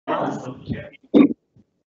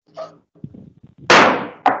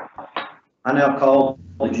I now call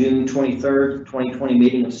the June 23rd, 2020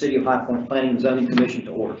 meeting of City of High Point Planning and Zoning Commission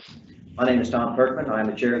to order. My name is Tom Kirkman. I am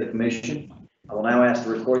the chair of the commission. I will now ask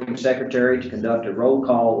the recording secretary to conduct a roll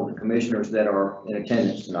call of the commissioners that are in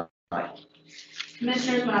attendance tonight.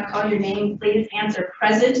 Commissioners, when I call your name, please answer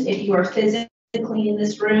present if you are physically in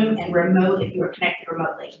this room and remote if you are connected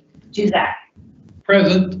remotely. Juzak.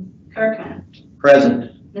 Present. Kirkman.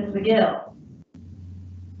 Present. Ms. McGill.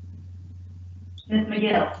 Ms.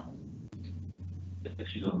 McGill.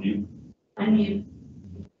 She's on mute. Unmute.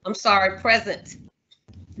 I'm sorry, present.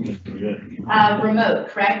 Remote,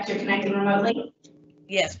 correct? You're connecting remotely?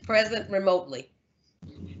 Yes, present remotely.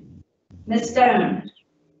 Ms. Stone.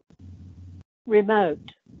 Remote.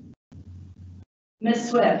 Ms.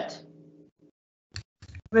 Swift.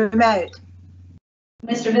 Remote.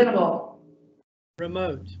 Mr. Venable.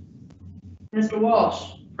 Remote. Mr.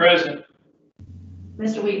 Walsh. Present.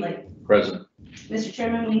 Mr. Wheatley. Present. Mr.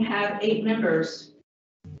 Chairman, we have 8 members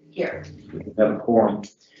here. We have a quorum.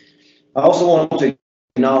 I also want to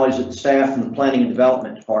acknowledge that the staff from the Planning and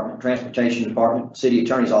Development Department, Transportation Department, City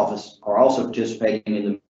Attorney's Office are also participating in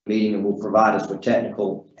the meeting and will provide us with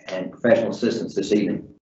technical and professional assistance this evening.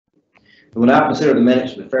 We will now consider the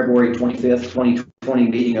minutes of the February 25th, 2020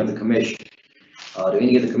 meeting of the commission. Do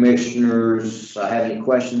any of the commissioners have any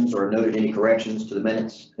questions or noted any corrections to the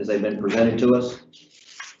minutes as they've been presented to us?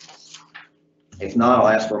 If not, I'll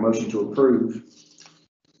ask for a motion to approve.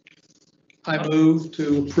 I move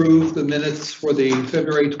to approve the minutes for the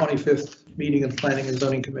February 25th meeting of the Planning and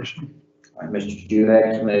Zoning Commission. All right, Mr. Juvak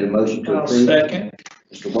has made a motion to approve. Second.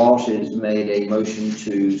 Mr. Walsh has made a motion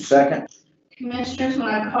to second. Commissioners, when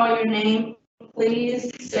I call your name,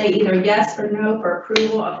 please say either yes or no for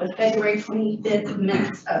approval of the February 25th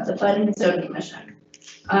minutes of the Planning and Zoning Commission.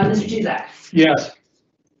 Mr. Juzak. Yes.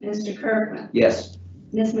 Mr. Kirkman. Yes.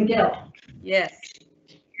 Ms. McGill. Yes.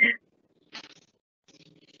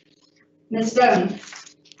 Ms. Stone.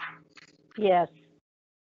 Yes.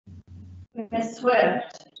 Ms.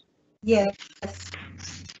 Swift. Yes.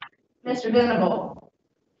 Mr. Venable.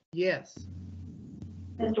 Yes.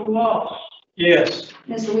 Mr. Walsh. Yes.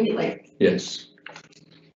 Mr. Wheatley. Yes.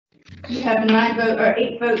 You have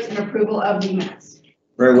 8 votes in approval of the minutes.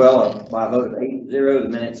 Very well. By a vote of 8-0, the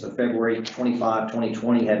minutes of February 25,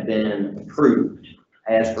 2020 have been approved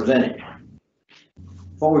as presented.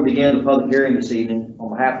 Before we begin the public hearing this evening, on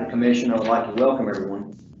behalf of the commission, I would like to welcome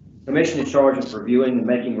everyone. The commission is charged with reviewing and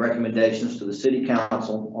making recommendations to the city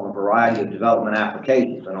council on a variety of development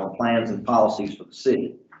applications and on plans and policies for the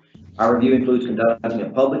city. Our review includes conducting a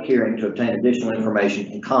public hearing to obtain additional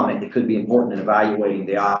information and comment that could be important in evaluating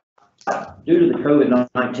the item. Due to the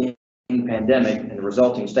COVID-19 pandemic and the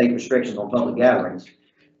resulting state restrictions on public gatherings,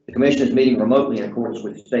 the commission is meeting remotely in accordance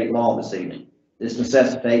with state law this evening. This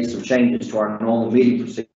necessitates some changes to our normal meeting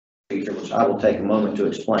procedure, which I will take a moment to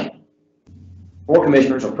explain. 4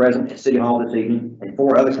 commissioners are present at City Hall this evening, and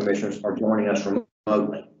 4 other commissioners are joining us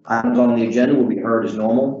remotely. Items on the agenda will be heard as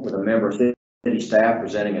normal, with a member of city staff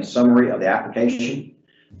presenting a summary of the application,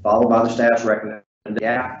 followed by the staff's recommendation to the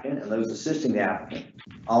applicant and those assisting the applicant.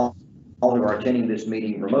 All who are attending this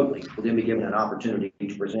meeting remotely will then be given an opportunity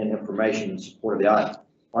to present information in support of the item.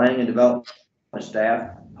 Planning and Development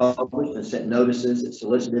staff published and sent notices that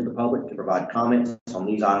solicited the public to provide comments on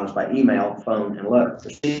these items by email, phone, and letter.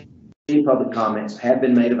 Public comments have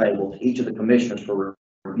been made available to each of the commissioners for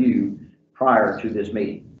review prior to this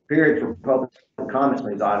meeting. The period for public comments on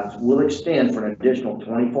these items will extend for an additional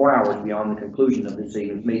 24 hours beyond the conclusion of this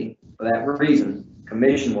evening's meeting. For that reason, the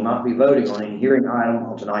commission will not be voting on any hearing item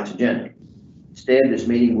on tonight's agenda. Instead, this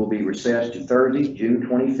meeting will be recessed to Thursday, June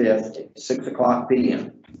 25th at 6:00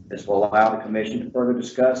 p.m. This will allow the commission to further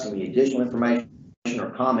discuss any additional information or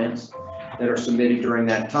comments that are submitted during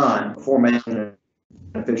that time before making an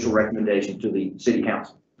official recommendation to the city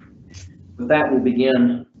council. With that, we'll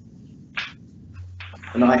begin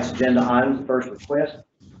tonight's agenda items. The first request,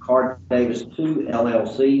 Carter Davis 2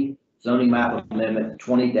 LLC, zoning map amendment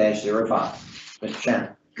 20-05. Mr.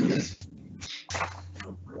 Shannon. Yes.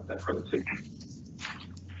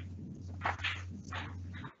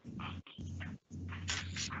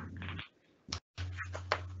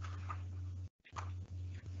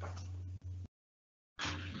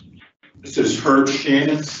 This is Herb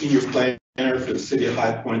Shannon, Senior Planner for the City of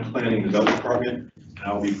High Point Planning and Development Department. And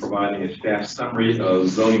I'll be providing a staff summary of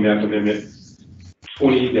zoning map amendment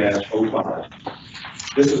 20-05.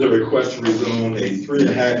 This is a request to rezone a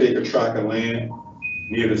 3.5 acre tract of land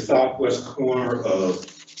near the southwest corner of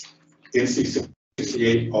NC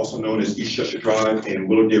 68, also known as East Cheshire Drive and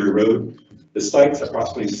Willow Dairy Road. The site's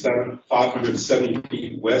approximately 570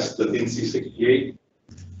 feet west of NC 68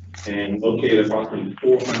 and located approximately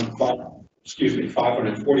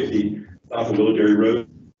 540 feet south of Military Road.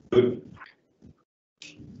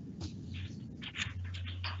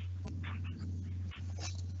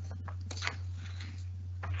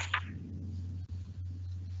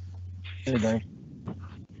 Anything.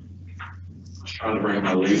 Trying to bring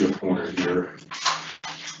my laser pointer here.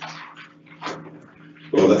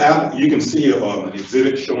 Well, the app, you can see an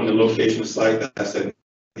exhibit showing the location of the site. That's that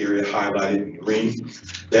area highlighted in green.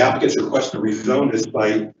 The applicant's request to rezone this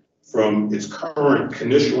site from its current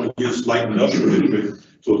conditional use light industrial district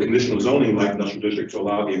to a conditional zoning light industrial district to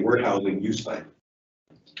allow a warehousing use site.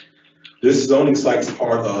 This zoning site is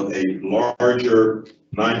part of a larger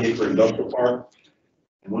 9-acre industrial park.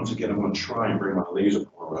 And once again, I'm going to try and bring my laser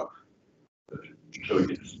pointer up to show you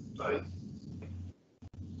this site.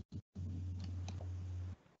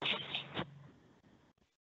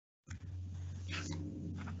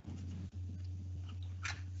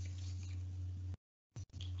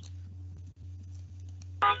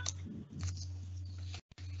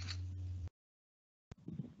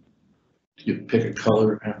 You pick a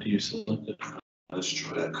color after you select it. Let's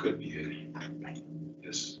try, that could be it.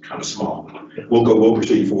 It's kind of small. We'll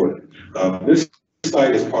proceed forward. This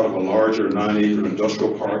site is part of a larger 9-acre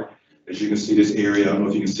industrial park. As you can see this area, I don't know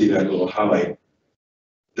if you can see that little highlight.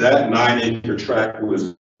 That 9-acre tract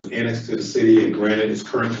was annexed to the city and granted its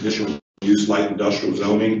current conditional use light industrial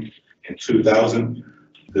zoning in 2000.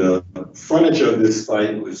 The frontage of this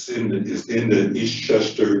site is in the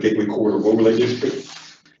Eastchester Gateway Corridor Overlay District.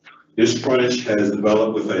 This frontage has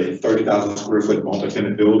developed with a 30,000 square foot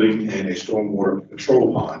multi-tenant building and a stormwater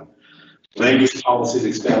control pond. Land use policies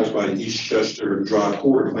established by the Eastchester Drive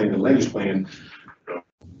Corridor Plan and Land Use Plan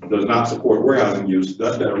does not support warehousing use.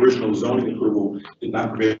 Thus, that original zoning approval did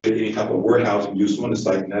not permit any type of warehousing use on the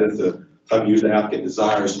site, and that is the type of use the applicant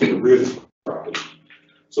desires for the rear of the property.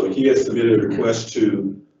 So he has submitted a request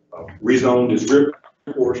to rezone this rear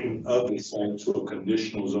portion of the site to a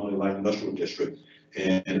conditional zoning light industrial district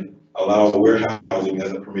and allow warehousing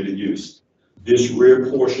as a permitted use. This rear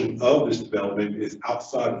portion of this development is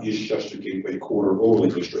outside the Eastchester Gateway Corridor Overlay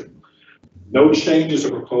District. No changes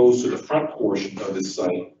are proposed to the front portion of this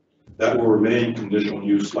site. That will remain conditional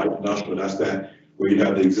use light industrial. That's that where you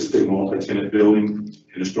have the existing multi-tenant building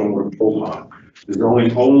and the stormwater control pond. The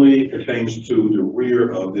zoning only pertains to the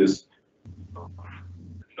rear of this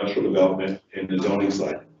industrial development in the zoning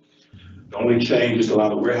site. The only change is to allow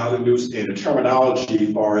the warehousing use, and the terminology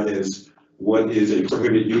as far as what is a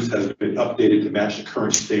prohibited use has been updated to match the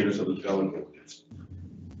current standards of the development ordinance.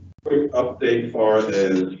 Quick update as far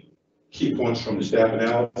as key points from the staff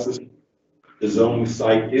analysis. The zoning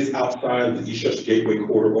site is outside of the Eastchester Gateway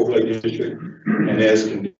Corridor Overlay District, and as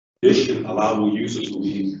conditioned, allowable uses will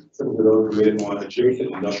be similar to those permitted on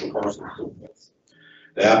adjacent industrial parcels.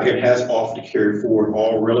 The applicant has offered to carry forward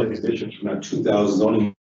all relevant conditions from that 2000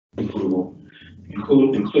 zoning approval,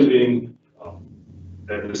 including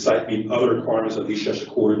that the site meet other requirements of the Eastchester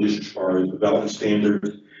Corridor District as far as development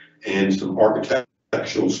standards and some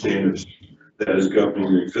architectural standards that is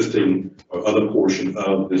governing the existing or other portion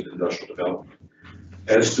of this industrial development.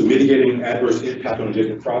 As to mitigating adverse impact on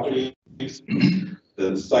adjacent properties,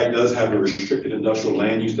 the site does have a restricted industrial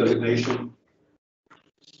land use designation.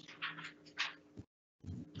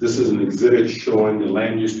 This is an exhibit showing the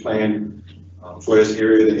land use plan for this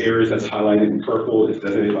area. The areas that's highlighted in purple is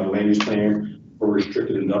designated by the land use plan for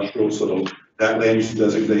restricted industrial. So that land use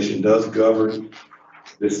designation does govern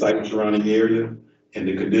this site and surrounding area, and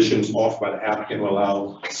the conditions offered by the applicant will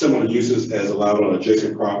allow similar uses as allowed on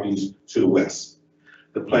adjacent properties to the west.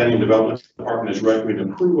 The Planning and Development Department is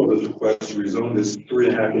recommending approval of this request to rezone this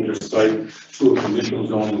 3.5-acre site to a conditional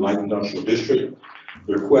zoning light industrial district.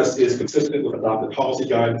 The request is consistent with adopted policy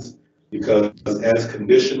guidance because as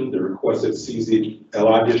conditioned, the requested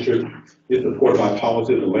CZLI district is supported by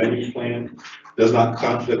policy of the land use plan, does not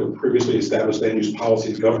conflict with previously established land use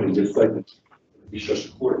policies governing this segment of the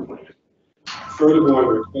Eastchester Corridor Plan. Furthermore, the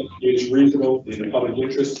request is reasonable in the public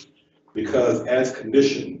interest because as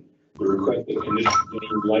conditioned, the requested conditional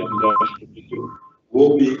light industrial district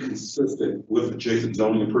will be consistent with adjacent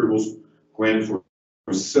zoning approvals granted for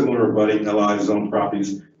similar abutting LI zone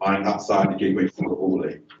properties lying outside the Gateway Corridor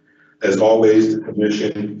Overlay. As always, the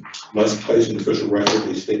commission must place in the official record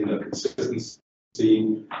a statement of consistency,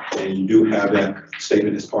 and you do have that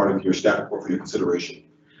statement as part of your staff report for your consideration.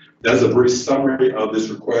 That's a brief summary of this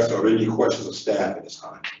request. Are there any questions of staff at this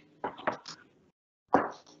time?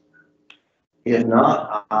 If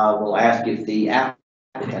not, I will ask if the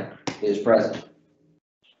applicant is present.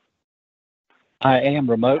 I am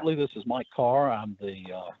remotely. This is Mike Carr. I'm the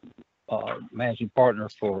managing partner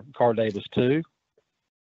for Carr Davis 2.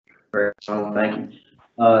 Very well, thank you.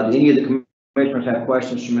 Do any of the commissioners have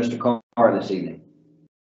questions for Mr. Carr this evening?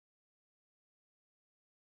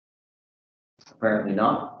 Apparently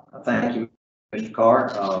not. Thank you, Mr.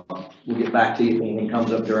 Carr. We'll get back to you if anything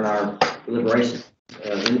comes up during our deliberation.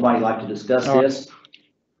 Does anybody like to discuss this?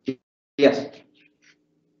 Yes.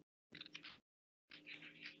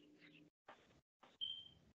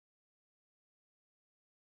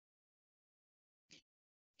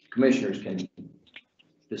 Commissioners can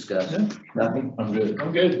discuss. Yeah. Nothing? I'm good.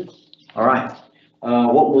 I'm good. All right.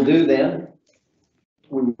 What we'll do then,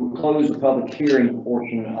 we will close the public hearing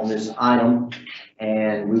portion on this item,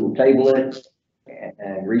 and we will table it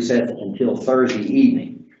and recess it until Thursday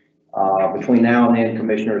evening. Between now and then,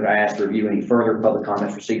 commissioners are asked to review any further public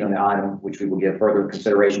comments received on the item, which we will give further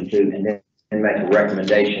consideration to, and then make a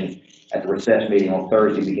recommendation at the recess meeting on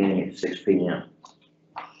Thursday, beginning at 6 p.m.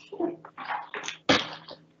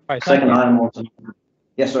 All right, thank Second you. item on,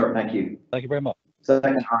 yes, sir, thank you. Thank you very much.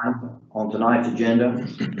 Second item on tonight's agenda,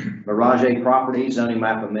 Mirage Properties zoning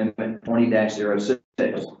map amendment 20-06.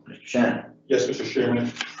 Mr. Shannon. Yes, Mr.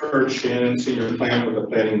 Chairman, Kurt Shannon, Senior Planner for the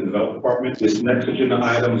Planning and Development Department. This next agenda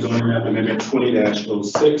item, zoning map amendment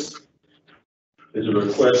 20-06, is a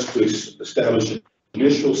request to establish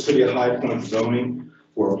initial city of High Point zoning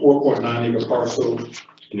for a 4.9 acre parcel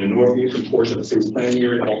in the northeastern portion of the city's planning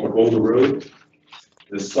area off of Boulder Road.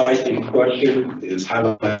 The site in question is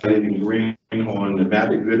highlighted in green on the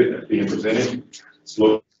map exhibit that's being presented. It's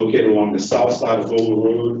located along the south side of Boulder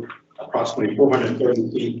Road, approximately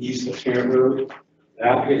 430 feet east of Tarrant Road. The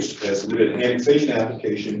applicant has submitted an annexation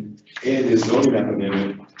application and his zoning map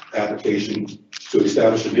amendment application to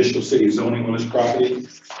establish initial city zoning on this property.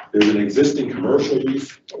 There's an existing commercial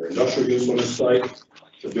use or industrial use on this site.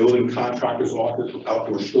 The building contractor's office with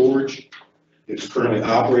outdoor storage. It's currently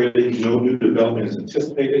operating. No new development is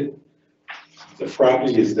anticipated. The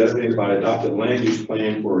property is designated by adopted land use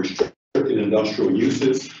plan for restricted industrial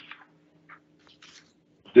uses.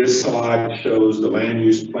 This slide shows the land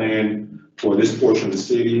use plan for this portion of the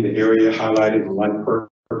city. The area highlighted in light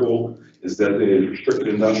purple is designated restricted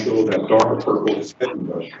industrial. That darker purple is heavy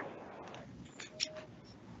industrial.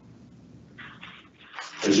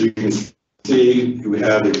 As you can see, we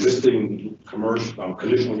have existing commercial,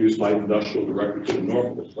 conditional use light industrial directly to the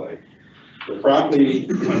north of the site. The property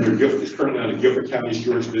is currently under Guilford County's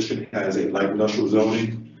jurisdiction, has a light industrial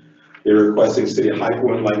zoning. They're requesting city of High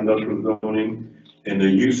Point light industrial zoning, and the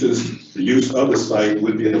use of the site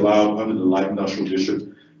would be allowed under the light industrial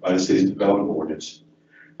district by the city's development ordinance.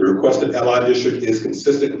 The requested LI district is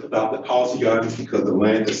consistent with adopted policy guidance because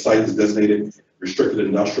the site is designated restricted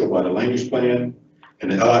industrial by the land use plan,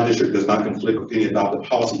 and the LI district does not conflict with any adopted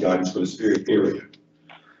policy guidance for this area.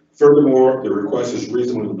 Furthermore, the request is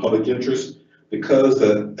reasonable in the public interest because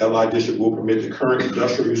the LI district will permit the current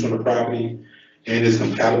industrial use on the property and is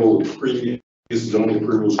compatible with previous zoning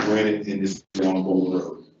approvals granted in this along Boulder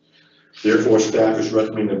Road. Therefore, staff is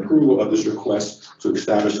recommending approval of this request to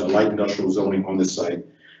establish a light industrial zoning on this site,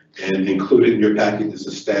 and included in your packet is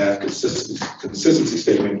a staff consistency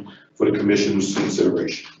statement for the commission's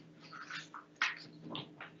consideration.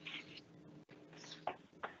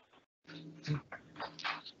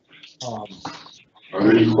 Are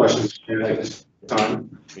there any questions at this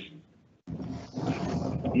time?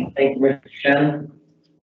 Thank you, Mr. Shannon.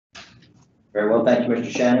 Very well, thank you, Mr.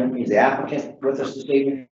 Shannon. Is the applicant with us this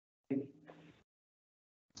evening?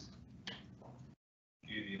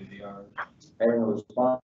 Aaron,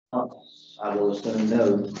 response? I will assume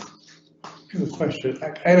no. Good question.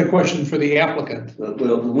 I had a question for the applicant.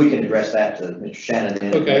 We can address that to Mr. Shannon,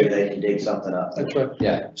 and Okay. maybe they can dig something up. That's right.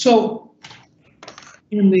 Yeah. So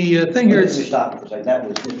in the thing here, Let it's me stop for a second. That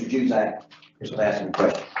was Mr. Juzak just asking a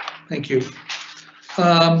question. Thank you.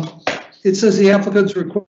 It says the applicant's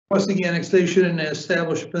requesting annexation and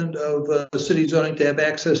establishment of city zoning to have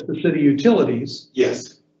access to city utilities.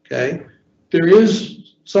 Yes. Okay. There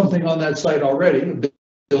is something on that site already, a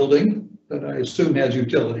building that I assume has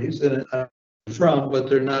utilities in it from, but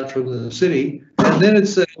they're not from the city. And then it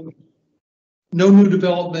says no new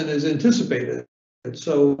development is anticipated. And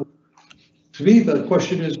so to me, the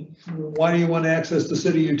question is, why do you want to access the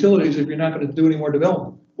city utilities if you're not going to do any more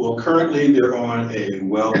development? Well, currently they're on a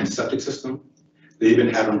well and septic system. They've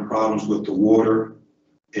been having problems with the water,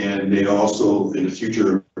 and they also in the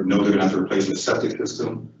future know they're gonna have to replace the septic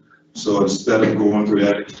system. So instead of going through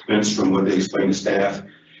that expense, from what they explained to staff,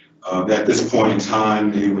 at this point in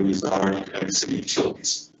time, they would desire to have city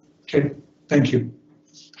utilities. Okay, thank you.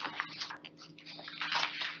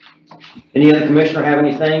 Any other commissioner have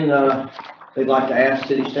anything they'd like to ask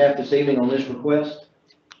city staff this evening on this request?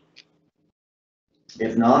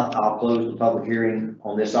 If not, I'll close the public hearing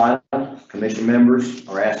on this item. Commission members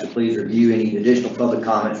are asked to please review any additional public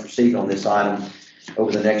comments received on this item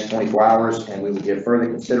over the next 24 hours, and we will give further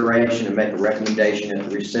consideration and make a recommendation at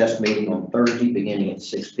the recessed meeting on Thursday, beginning at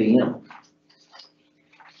 6 p.m.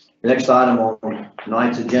 The next item on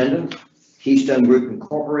tonight's agenda, Keystone Group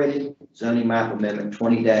Incorporated, zoning map amendment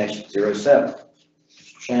 20-07. Mr.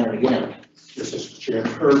 Shannon again. This is Chair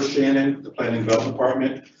Herb Shannon, the Planning and Development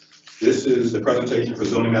Department. This is the presentation for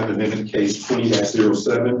zoning map amendment case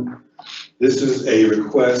 20-07. This is a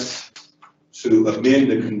request to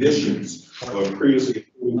amend the conditions of a previously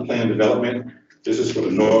approved plan development. This is for the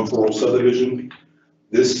North Rural subdivision.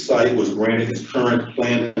 This site was granted its current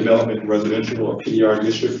plan development residential or PDR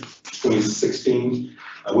district 2016.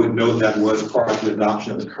 I would note that was part of the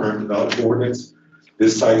adoption of the current development ordinance.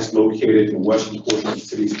 This site is located in the western portion of the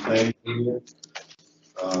city's planning area.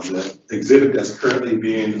 The exhibit that's currently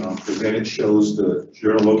being presented shows the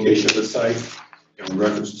general location of the site in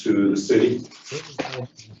reference to the city.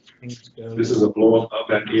 This is a blow-up of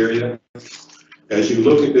that area. As you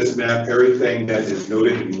look at this map, everything that is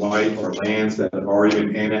noted in white are lands that have already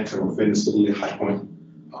been annexed or within the city of High Point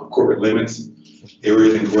corporate limits.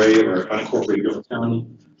 Areas in gray are unincorporated Guilford County.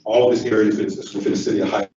 All of this area is within the city of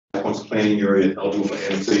High Point's planning area eligible for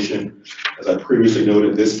annexation. As I previously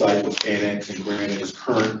noted, this site was annexed and granted its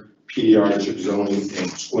current PDR district zoning in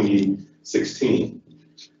 2016.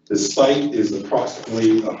 The site is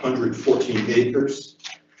approximately 114 acres.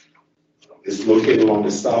 It's located along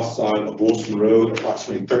the south side of Wilson Road,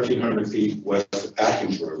 approximately 1,300 feet west of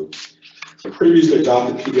Atkins Road. The previously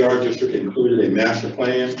adopted PDR district included a master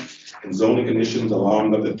plan and zoning conditions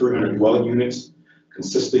allowing up to 300 dwelling units,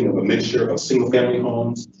 consisting of a mixture of single-family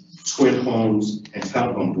homes, twin homes, and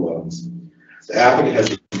townhome dwellings. The applicant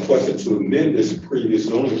has requested to amend this previous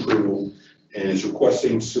zoning approval and is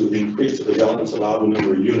requesting to increase the development's allowable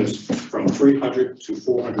number of units from 300 to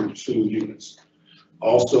 402 units.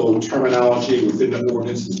 Also, terminology within the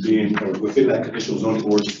ordinance is being, or within that conditional zoning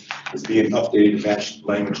ordinance is being updated to match the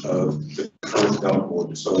language of the current development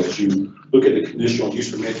ordinance. So as you look at the conditional use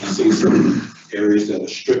permit, you see some areas that are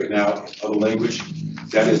stricken out in other language.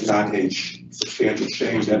 That is not a substantial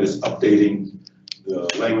change. That is updating the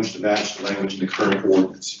language to match the language in the current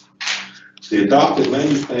ordinance. The adopted land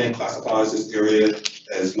use plan classifies this area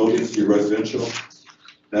as low density residential.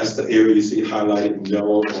 That's the area you see highlighted in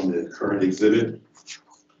yellow on the current exhibit.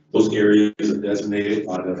 Those areas are designated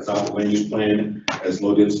by the adopted land use plan as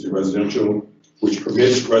low density residential, which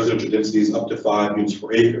permits residential densities up to 5 units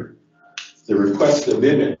per acre. The requested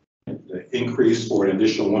amendment, the increase for an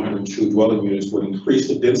additional 102 dwelling units, would increase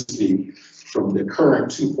the density from the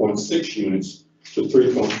current 2.6 units to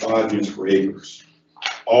 3.5 units per acre.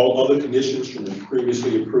 All other conditions from the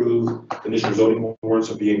previously approved conditional zoning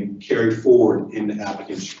ordinance are being carried forward in the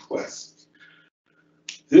applicant's request.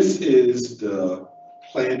 This is the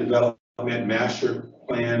plan development master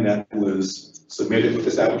plan that was submitted with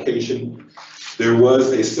this application. There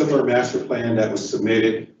was a similar master plan that was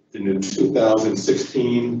submitted in the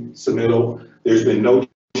 2016 submittal. There's been no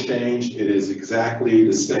change. It is exactly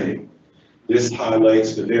the same. This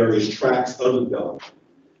highlights the various tracks of the development.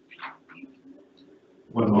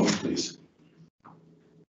 One moment, please.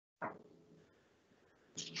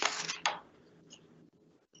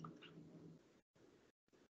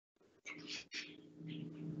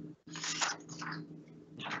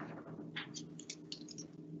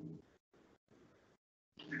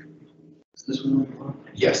 Is this one?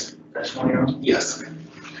 Yes. That's one you're on? Yes.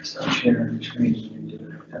 So share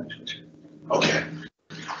screen. Okay.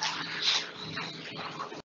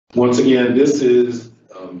 Once again, this is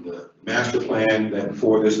the master plan that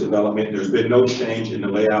for this development. There's been no change in the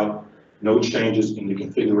layout, no changes in the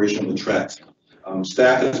configuration of the tracks.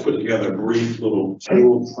 Staff has put together a brief little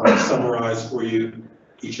table trying to summarize for you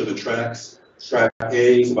each of the tracks. Track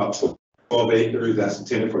A is about 12 acres. That's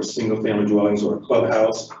intended for single family dwellings or a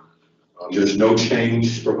clubhouse. There's no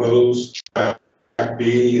change proposed. Track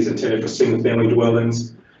B is intended for single family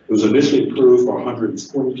dwellings. It was initially approved for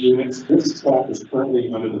 120 units. This track is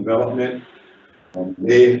currently under development.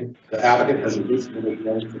 The applicant has reduced the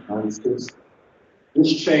number to 96.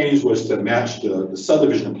 This change was to match the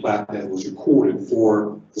subdivision plat that was recorded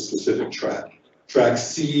for the specific track. Tracks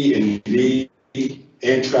C and D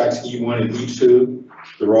and tracks E1 and E2,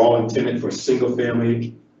 they're all intended for single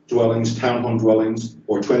family dwellings, townhome dwellings,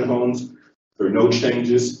 or twin homes. There are no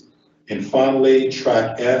changes. And finally,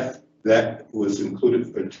 track F, that was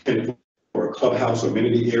intended for a clubhouse or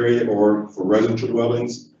amenity area or for residential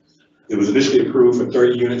dwellings. It was initially approved for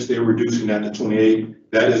 30 units. They were reducing that to 28.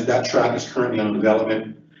 That tract is currently under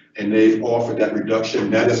development, and they've offered that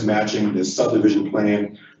reduction. That is matching the subdivision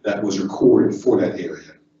plan that was recorded for that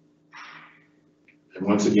area. And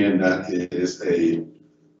once again, that is the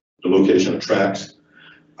location of tracts.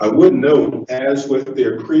 I would note, as with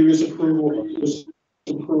their previous approval,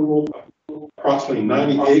 approximately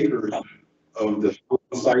 90 acres of the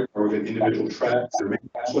site are within individual tracts. There may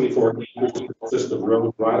be 24 acres that consist of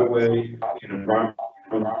road right-of-way and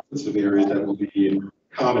environmental sensitive areas that will be in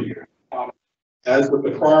common area. As with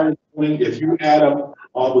the prior, if you add up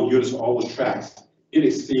all the units for all the tracts, it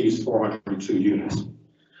exceeds 402 units.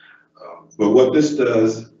 But what this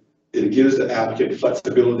does, it gives the applicant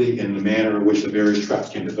flexibility in the manner in which the various tracts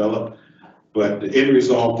can develop. But the end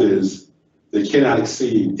result is they cannot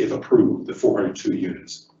exceed, if approved, the 402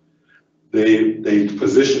 units. They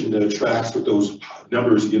position the tracks with those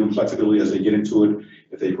numbers, give them flexibility as they get into it.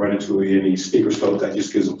 If they run into any steeper slope, that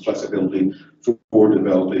just gives them flexibility for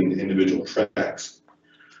developing the individual tracks.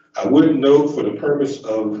 I would note, for the purpose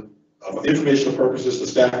of informational purposes, the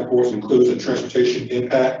staff report includes a transportation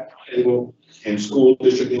impact table and school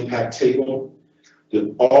district impact table.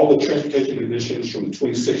 All the transportation conditions from the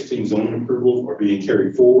 2016 zoning approvals are being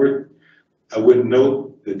carried forward. I would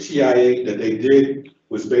note the TIA that they did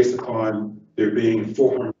was based upon there being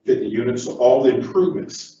 450 units. So all the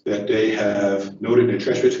improvements that they have noted in the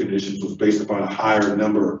transportation conditions was based upon a higher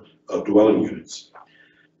number of dwelling units.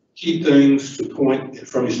 Key things to point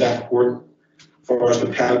from the staff report: as far as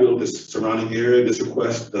compatibility with the surrounding area, this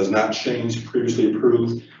request does not change previously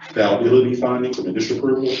approved valuability findings from initial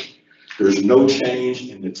approval. There's no change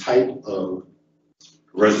in the type of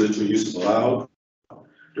residential uses allowed.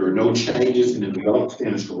 There are no changes in the development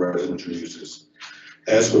standards for residential uses.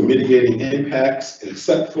 As for mitigating impacts,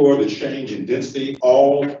 except for the change in density,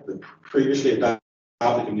 all the previously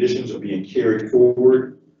adopted conditions are being carried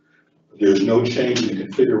forward. There's no change in the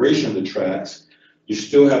configuration of the tracts. You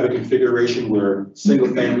still have a configuration where single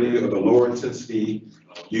family or the lower intensity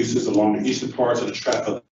uses along the eastern parts of the tract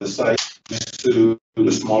of the site to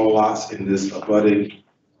the smaller lots in this abutting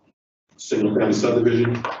single family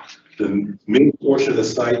subdivision. The mid portion of the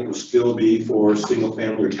site will still be for single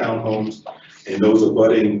family or townhomes, and those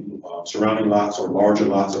abutting surrounding lots or larger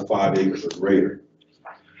lots of 5 acres or greater.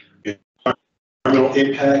 Environmental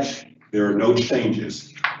impact, there are no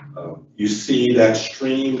changes. You see that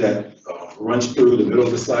stream that runs through the middle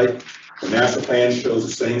of the site. The master plan shows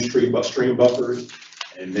the same stream buffers,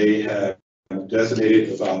 and they have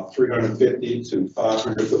designated about 350 to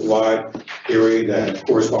 500 foot wide area that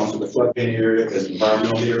corresponds to the floodplain area as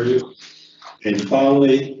environmental areas. And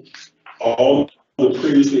finally, all the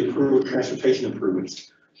previously approved transportation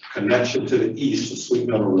improvements, connection to the east to Sweet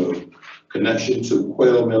Meadow Road, connection to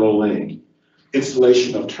Quail Meadow Lane,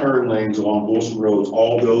 installation of turn lanes along Wilson Roads,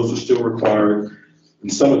 all those are still required,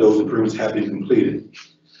 and some of those improvements have been completed.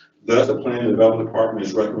 Thus, the Planning and Development Department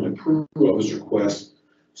is recommending approval of this request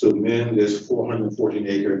to amend this 414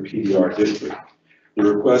 acre PDR district. The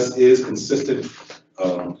request is consistent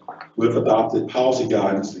with adopted policy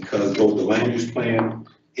guidance because both the land use plan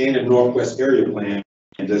and the Northwest Area Plan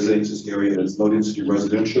designates this area as low density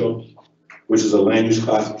residential, which is a land use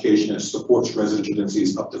classification that supports residential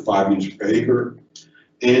densities up to 5 units per acre.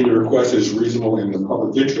 And the request is reasonable in the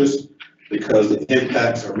public interest because the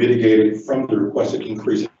impacts are mitigated from the requested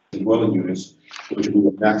increase in dwelling units, which will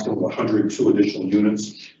be a maximum of 102 additional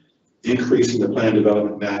units, increasing the planned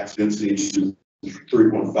development max density to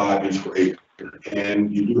 3.5 units per acre.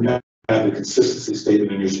 And you do have the consistency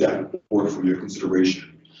statement in your staff report for your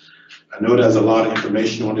consideration. I know there's a lot of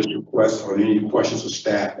information on this request. Are there any questions of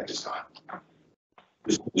staff at this time?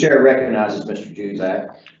 Chair recognizes Mr.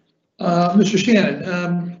 Juzak. Mr.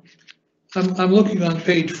 Shannon, I'm looking on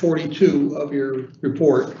page 42 of your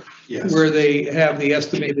report. Yes. Where they have the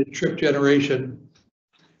estimated trip generation.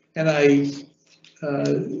 And I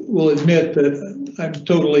will admit that I'm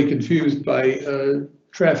totally confused by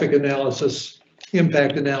traffic analysis,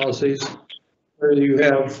 impact analyses, where you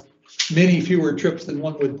have many fewer trips than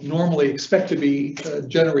one would normally expect to be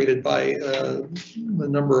generated by the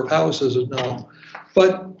number of houses and all.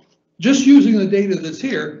 But just using the data that's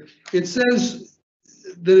here, it says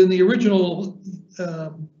that in the original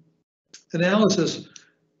analysis,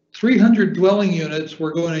 300 dwelling units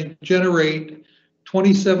were going to generate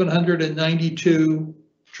 2,792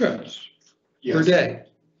 trips per day.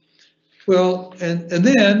 Well, and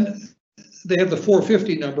then they have the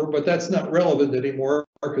 450 number, but that's not relevant anymore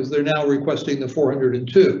because they're now requesting the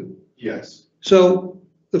 402. Yes. So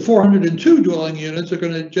the 402 dwelling units are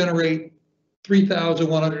going to generate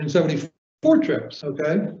 3,174 trips,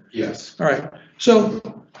 okay? Yes. All right. So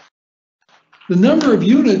the number of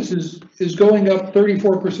units is going up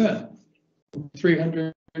 34%,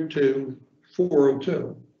 300 to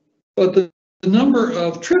 402. But the number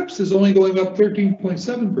of trips is only going up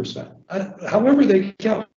 13.7%. However they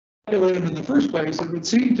calculate it in the first place, it would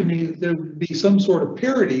seem to me that there would be some sort of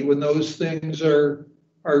parity when those things are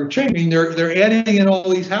changing. They're adding in all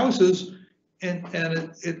these houses, and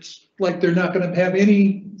it's like they're not going to have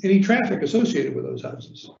any traffic associated with those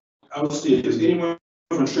houses. I will see, is anyone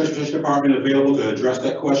from the Transportation Department available to address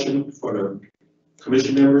that question for the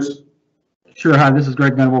commission members? Sure. Hi, this is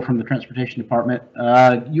Greg Venable from the Transportation Department.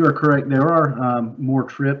 You are correct. There are more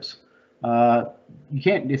trips.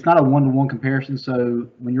 It's not a one-to-one comparison. So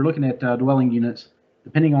when you're looking at dwelling units,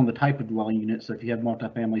 depending on the type of dwelling unit, so if you have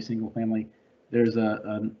multifamily, single family, there's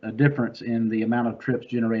a difference in the amount of trips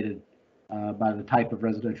generated by the type of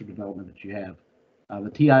residential development that you have.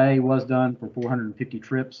 The TIA was done for 450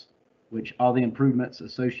 trips, which all the improvements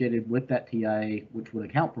associated with that TIA, which would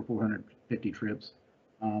account for 450 trips,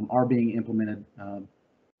 are being implemented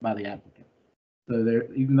by the applicant. So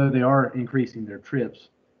even though they are increasing their trips,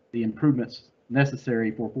 the improvements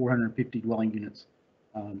necessary for 450 dwelling units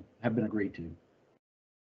have been agreed to.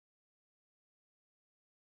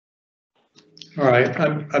 All right,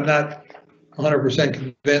 I'm not 100%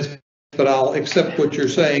 convinced, but I'll accept what you're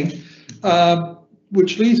saying,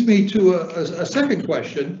 which leads me to a second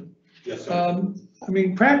question. Yes, sir. I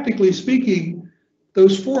mean, practically speaking,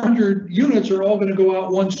 those 400 units are all going to go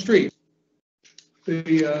out one street,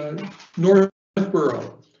 the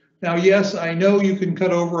Northborough. Now, yes, I know you can cut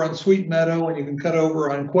over on Sweet Meadow and you can cut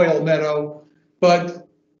over on Quail Meadow, but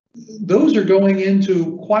those are going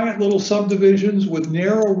into quiet little subdivisions with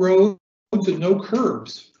narrow roads and no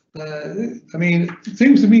curbs. I mean, it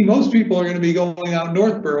seems to me most people are going to be going out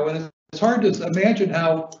Northborough, and it's hard to imagine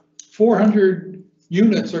how 400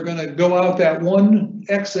 units are going to go out that one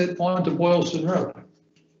exit onto Boylston Road.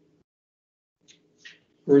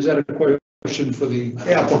 Or is that a question for the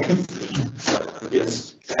applicant?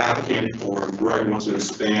 It's the applicant, or Greg wants to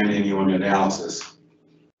expand any on the analysis.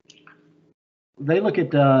 They look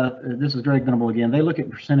at, this is Greg Venable again, they look at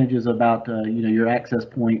percentages about, your access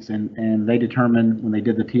points, and they determined when they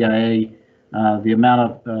did the TIA, the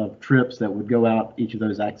amount of trips that would go out each of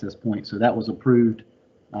those access points. So that was approved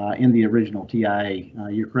in the original TIA.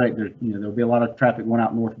 You're correct, there'll be a lot of traffic going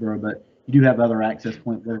out Northborough, but you do have other access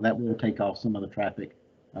points where that will take off some of the traffic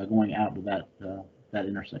going out to that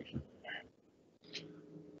intersection.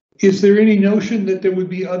 Is there any notion that there would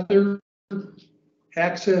be other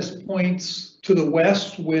access points to the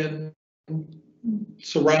west when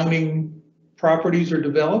surrounding properties are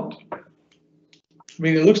developed? I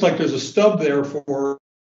mean, it looks like there's a stub there for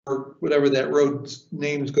whatever that road's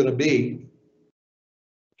name is going to be,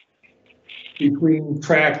 between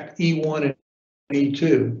tract E1 and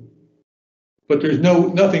E2. But there's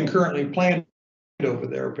nothing currently planned over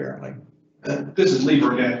there, apparently. This is Lee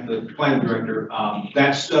Burnett, the planning director.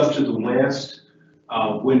 That stub to the west,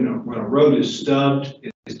 when a road is stubbed,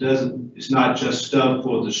 it's not just stubbed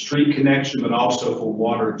for the street connection, but also for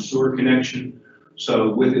water and sewer connection.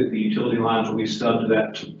 So with it, the utility lines will be stubbed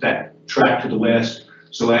to that track to the west.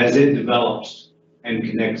 So as it develops and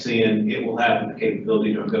connects in, it will have the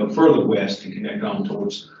capability to go further west and connect on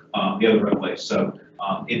towards the other roadways. So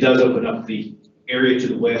it does open up the area to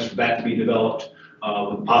the west for that to be developed,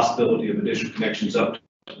 with the possibility of additional connections up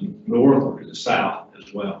to the north or to the south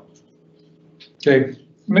as well. Okay.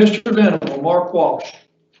 Mr. Venable, Mark Walsh.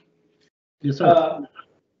 Yes, sir.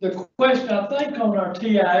 The question, I think on our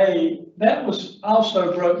TIA, that was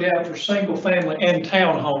also broke down for single family and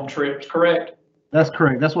townhome trips, correct? That's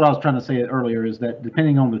correct. That's what I was trying to say earlier, is that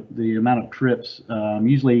depending on the amount of trips,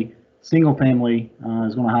 usually single family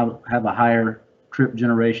is going to have a higher trip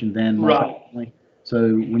generation than multifamily. So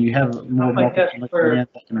when you have more multifamily,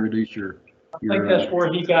 that can reduce your. I think that's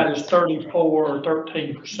where he got his 34 or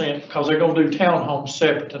 13%, because they're going to do townhomes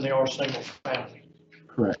separate than they are single family.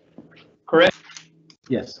 Correct. Correct?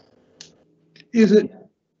 Yes. This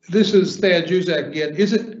is Thad Juzak again.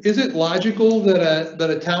 Is it logical that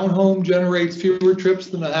a townhome generates fewer trips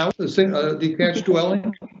than a house, a detached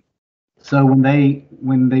dwelling? So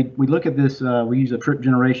when we look at this, we use a trip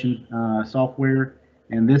generation software,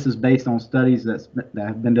 and this is based on studies that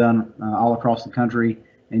have been done all across the country.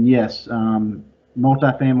 And yes,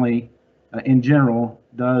 multifamily in general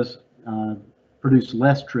does produce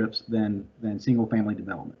less trips than single family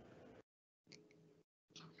development.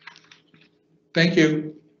 Thank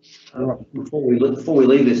you. Before we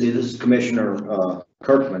leave this is Commissioner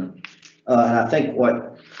Kirkman. And I think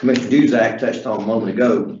what Commissioner Juzak touched on a moment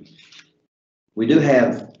ago, we do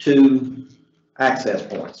have 2 access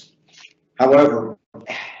points. However,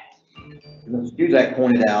 Mr. Cusack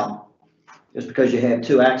pointed out, just because you have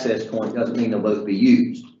two access points doesn't mean they'll both be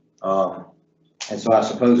used. And so I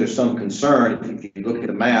suppose there's some concern, if you look at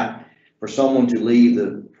the map, for someone to leave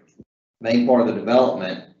the main part of the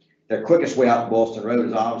development, their quickest way out to Boylston Road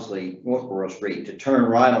is obviously Northborough Street. To turn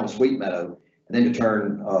right on Sweet Meadow and then to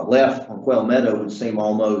turn left on Quail Meadow would seem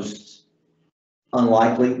almost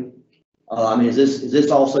unlikely. I mean, is this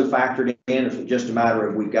also factored in, or is it just a matter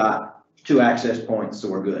of we've got two access points, so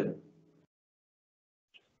we're good?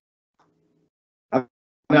 I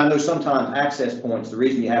mean, I know sometimes access points, the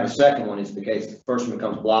reason you have a second one is because if the first one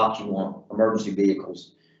becomes blocked, you want emergency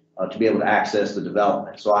vehicles to be able to access the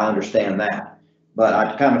development. So I understand that. But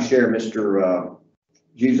I kind of share Mr.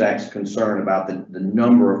 Cusack's concern about the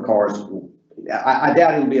number of cars. I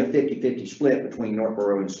doubt it'll be a 50-50 split between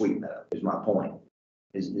Northborough and Sweet Meadow, is my point.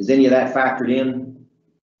 Is any of that factored in?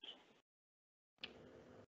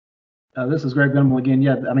 This is Greg Venable again.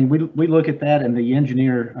 Yeah, I mean, we look at that, and the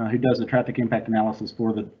engineer who does the traffic impact analysis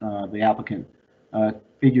for the applicant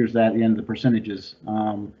figures that in the percentages.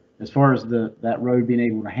 As far as that road being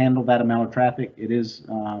able to handle that amount of traffic, it is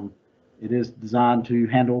designed to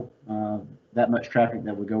handle that much traffic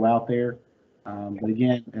that would go out there. But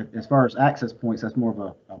again, as far as access points, that's more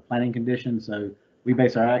of a planning condition. So we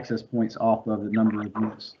base our access points off of the number of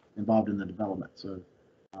units involved in the development. So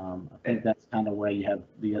I think that's kind of where you have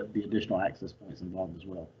the additional access points involved as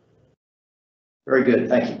well. Very good,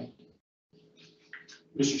 thank you.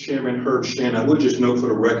 Mr. Chairman, Herb Shannon, I would just note for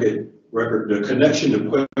the record, the connection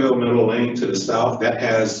to Quail Meadow Lane to the south, that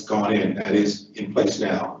has gone in, that is in place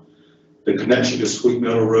now. The connection to Sweet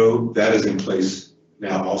Meadow Road, that is in place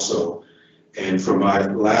now also. And from my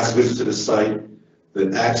last visit to the site,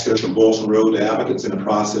 the access from Boylston Road, the applicant's in the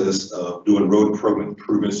process of doing road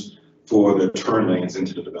improvements for the turn lanes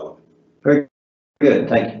into the development. Very good,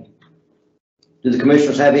 thank you. Do the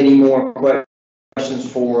commissioners have any more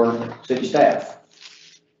questions for city staff?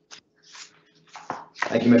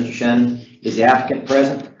 Thank you, Mr. Shannon. Is the applicant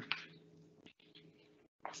present?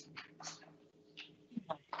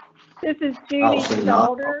 This is Judy Obviously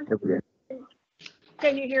not. Stalder.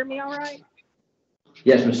 Can you hear me all right?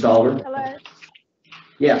 Yes, Ms. Stalder. Hello?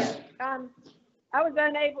 Yes. I was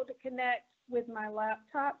unable to connect with my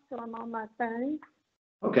laptop, so I'm on my phone.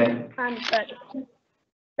 Okay. But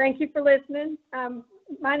thank you for listening.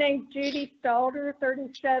 My name's Judy Stalder,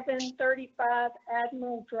 3735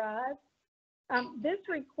 Admiral Drive. This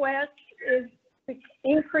request is to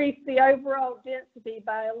increase the overall density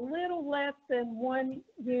by a little less than 1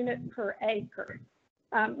 unit per acre.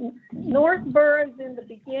 Northborough is in the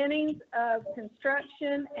beginnings of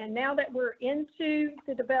construction, and now that we're into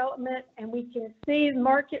the development and we can see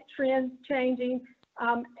market trends changing,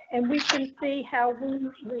 and we can see how we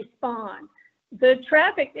respond. The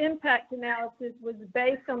traffic impact analysis was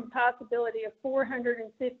based on the possibility of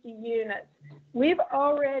 450 units. We've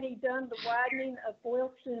already done the widening of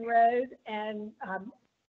Boylston Road and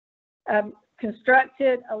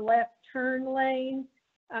constructed a left turn lane.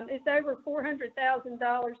 It's over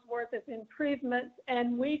 $400,000 worth of improvements,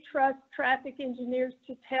 and we trust traffic engineers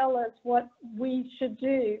to tell us what we should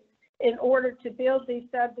do in order to build these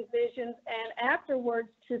subdivisions and afterwards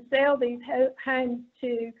to sell these homes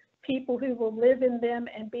to people who will live in them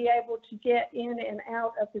and be able to get in and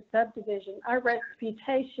out of the subdivision. Our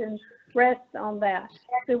reputation rests on that.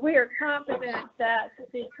 So we are confident that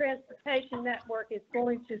the transportation network is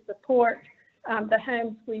going to support the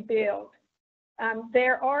homes we build.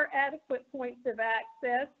 There are adequate points of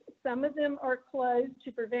access. Some of them are closed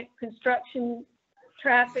to prevent construction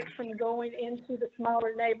traffic from going into the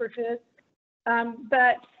smaller neighborhoods.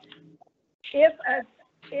 But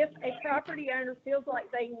if a property owner feels like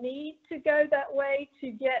they need to go that way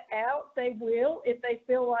to get out, they will. If they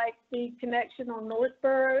feel like the connection on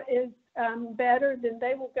Northborough is better, then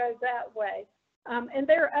they will go that way. And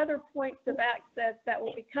there are other points of access that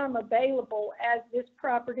will become available as this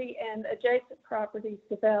property and adjacent properties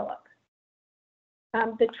develop.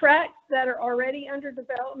 The tracts that are already under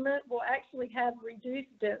development will actually have reduced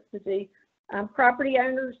density. Property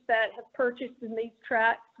owners that have purchased in these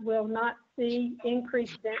tracts will not see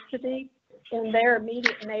increased density in their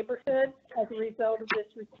immediate neighborhood as a result of this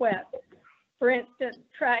request. For instance,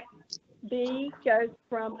 tract B goes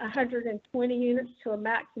from 120 units to a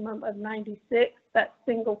maximum of 96, that's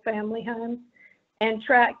single family homes. And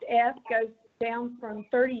tract F goes down from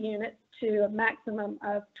 30 units to a maximum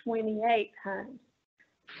of 28 homes.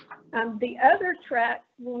 The other tracts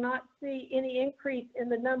will not see any increase in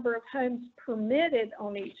the number of homes permitted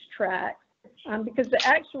on each tract because the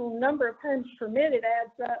actual number of homes permitted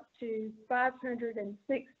adds up to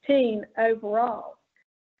 516 overall.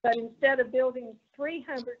 but instead of building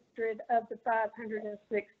 300 of the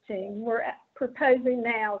 516, we're proposing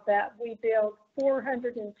now that we build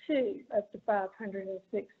 402 of the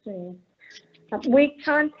 516. We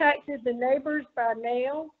contacted the neighbors by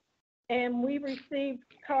mail, and we received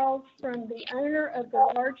calls from the owner of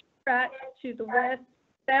the large tract to the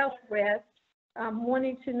southwest,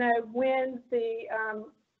 wanting to know when the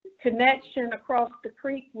connection across the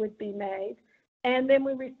creek would be made. And then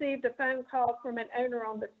we received a phone call from an owner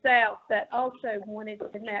on the south that also wanted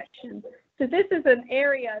connection. So this is an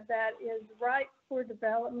area that is ripe for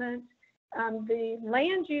development. The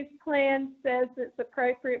land use plan says it's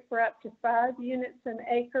appropriate for up to 5 units an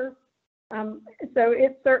acre. So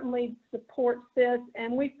it certainly supports this.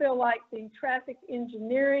 And we feel like the traffic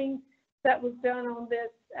engineering that was done on this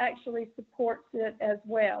actually supports it as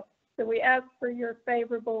well. So we ask for your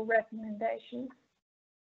favorable recommendation.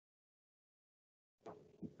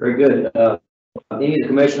 Very good. Any of the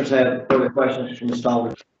commissioners have further questions for Ms.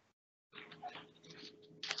 Stallworth?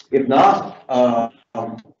 If not, I'll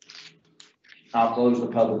close the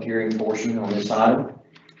public hearing portion on this item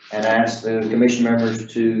and ask the commission members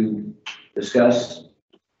to discuss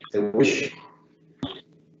if they wish.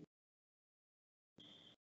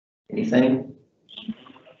 Anything?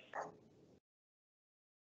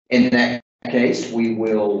 In that case, we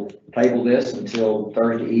will table this until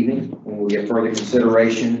Thursday evening, when we'll give further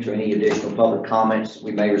consideration to any additional public comments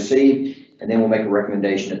we may receive, and then we'll make a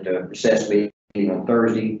recommendation at the recess meeting on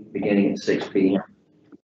Thursday, beginning at 6 p.m.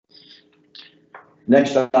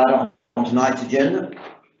 Next item on tonight's agenda,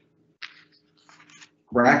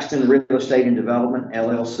 Braxton Real Estate and Development,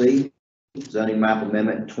 LLC, zoning map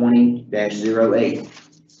amendment 20-08.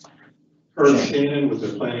 Herb Shannon with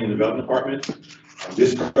the Planning and Development Department.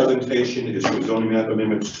 This presentation is for zoning map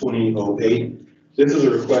amendment 2008. This is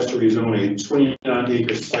a request to rezone a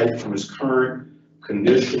 29-acre site from its current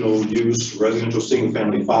conditional use residential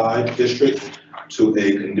single-family 5 district to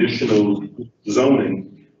a conditional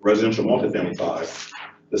zoning residential multifamily 5.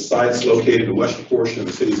 The site's located in the western portion of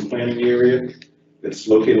the city's planning area. It's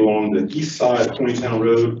located along the east side of Ponytown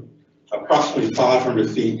Road, approximately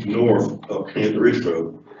 500 feet north of Panther Ridge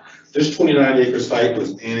Road. This 29-acre site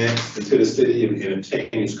was annexed into the city and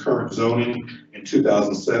obtained its current zoning in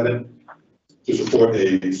 2007 to support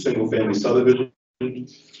a single-family subdivision.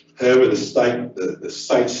 However, the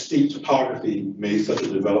site's steep topography made such a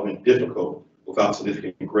development difficult without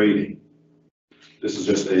significant grading. This is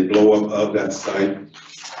just a blow-up of that site.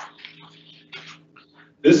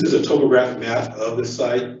 This is a topographic map of the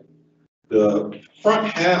site. The front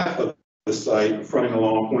half of the site, fronting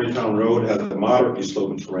along Ponytown Road, has a moderately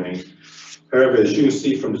sloping terrain. However, as you can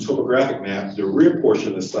see from the topographic map, the rear portion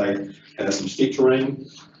of the site has some steep terrain.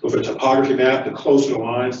 With a topography map, the closer the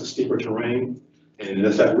lines, the steeper terrain. And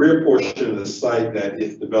it's that rear portion of the site that,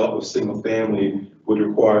 if developed with single family, would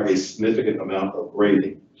require a significant amount of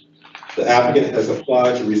grading. The applicant has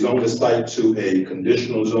applied to rezone the site to a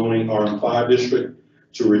conditional zoning RM5 district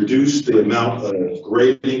to reduce the amount of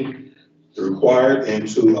grading required and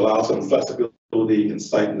to allow some flexibility in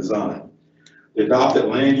site design. The adopted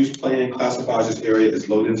land use plan classifies this area as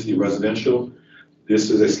low density residential. This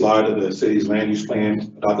is a slide of the city's land use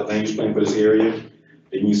plan, adopted land use plan for this area.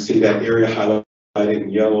 And you see that area highlighted in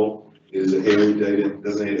yellow is an area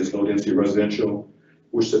designated as low density residential,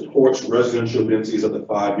 which supports residential densities up to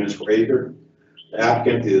 5 units per acre. The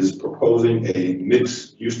applicant is proposing a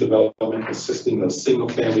mixed use development consisting of single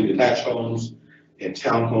family detached homes and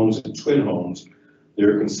townhomes and twin homes.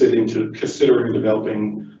 They're considering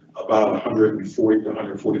developing about 140 to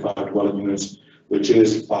 145 dwelling units, which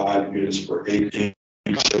is 5 units per acre.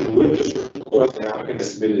 With this request, the applicant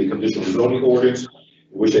has submitted a conditional zoning ordinance in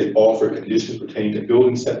which they offer conditions pertaining to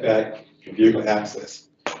building setback and vehicle access.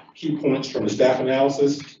 Key points from the staff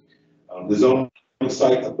analysis: the zoning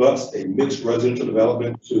site abuts a mixed residential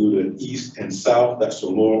development to the east and south. That's the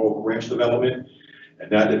Laurel Oak Ranch development.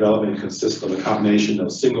 And that development consists of a combination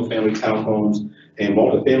of single-family townhomes and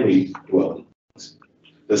multifamily dwellings.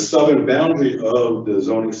 The southern boundary of the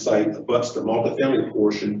zoning site abuts the multifamily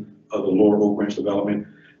portion of the Laurel Oak Ranch development,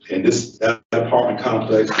 and this apartment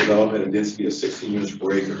complex developed at a density of 16 units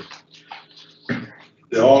per acre.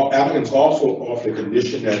 The applicants also offer a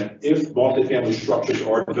condition that if multifamily structures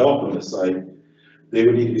are developed on the site, they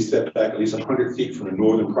would need to be set back at least 100 feet from the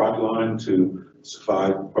northern property line to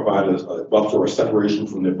provide a buffer or separation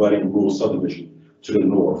from the abutting rural subdivision to the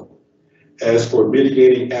north. As for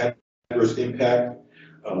mitigating adverse impact,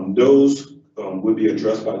 those would be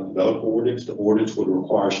addressed by the developer ordinance. The ordinance would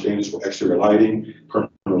require standards for exterior lighting,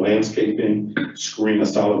 permanent landscaping, screening of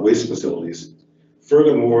solid waste facilities.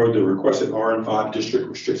 Furthermore, the requested RM5 district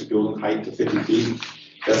restricts building height to 50 feet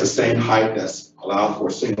That's the same height that's allowed for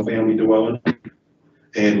a single-family dwelling,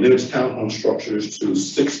 and limits townhome structures to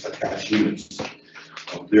 6 attached units.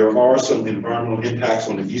 There are some environmental impacts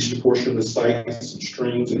on the eastern portion of the site, some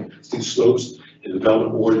streams and steep slopes. The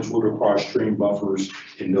development ordinance will require stream buffers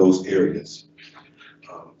in those areas.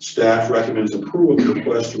 Staff recommends approval of the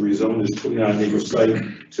request to rezone this 29-acre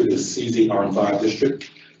site to the CZR5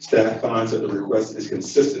 district. Staff finds that the request is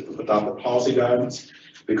consistent with adopted policy guidance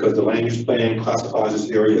because the land use plan classifies this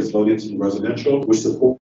area as low density residential, which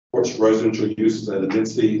supports residential uses at a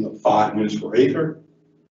density of 5 units per acre.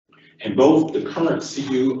 And both the current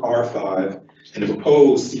CUR5 and the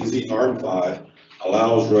proposed CZR5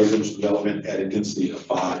 allows residential development at a density of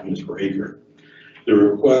 5 units per acre. The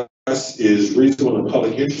request is reasonable in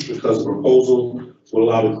public interest because the proposal will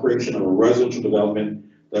allow the creation of a residential development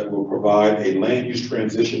that will provide a land use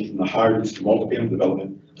transition from the higher density multifamily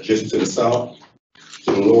development adjacent to the south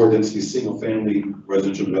to the lower density single family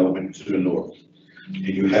residential development to the north. And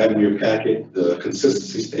you have in your packet the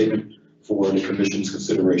consistency statement for the commission's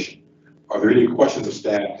consideration. Are there any questions of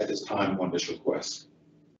staff at this time on this request?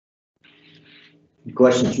 Any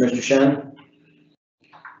questions, Mr. Shannon?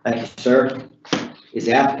 Thank you, sir. Is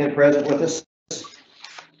the applicant present with us?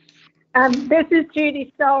 This is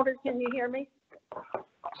Judy Stalder. Can you hear me?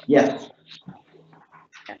 Yes.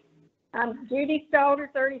 Judy Stalder,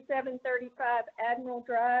 3735 Admiral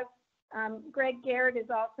Drive. Greg Garrett is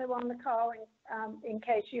also on the call in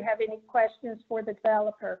case you have any questions for the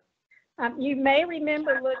developer. You may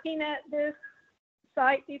remember looking at this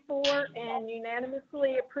site before and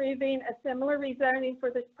unanimously approving a similar rezoning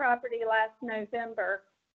for this property last November.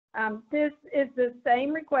 This is the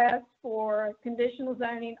same request for conditional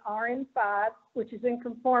zoning RM5, which is in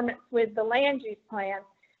conformance with the land use plan.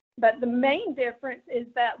 But the main difference is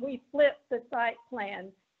that we flipped the site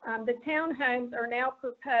plan. The townhomes are now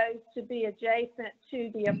proposed to be adjacent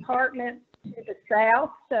to the apartments to the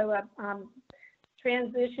south, so a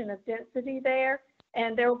transition of density there.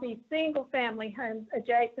 And there will be single family homes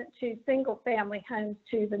adjacent to single family homes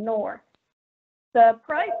to the north. The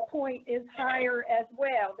price point is higher as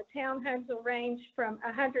well. The townhomes will range from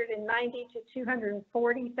 $190,000 to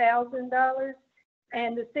 $240,000,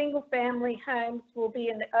 and the single family homes will be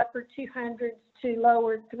in the upper 200s to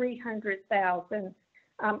lower 300,000.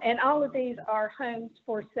 And all of these are homes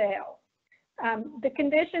for sale. The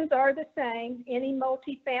conditions are the same. Any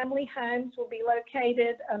multifamily homes will be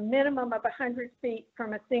located a minimum of 100 feet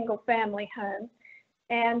from a single family home.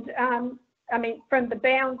 And from the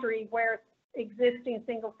boundary where existing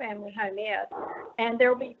single family home is. And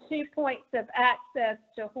there will be 2 points of access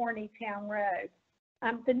to Hornytown Road.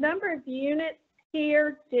 The number of units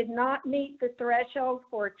here did not meet the threshold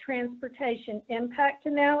for transportation impact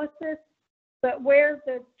analysis, but where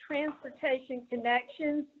the transportation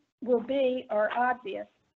connections will be are obvious.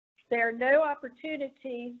 There are no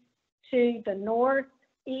opportunities to the north,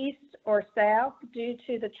 east, or south due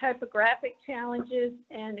to the topographic challenges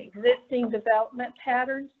and existing development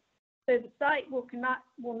patterns. So the site will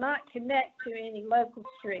not connect to any local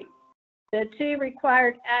streets. The 2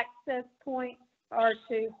 required access points are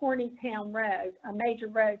to Hornytown Road, a major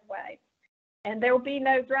roadway. And there will be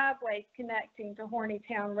no driveways connecting to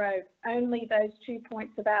Hornytown Road, only those 2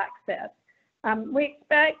 points of access. We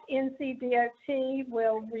expect NCDOT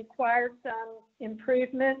will require some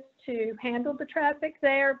improvements to handle the traffic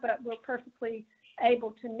there, but we're perfectly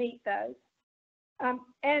able to meet those.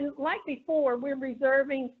 And like before, we're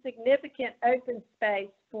reserving significant open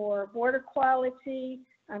space for water quality,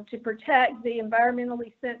 to protect the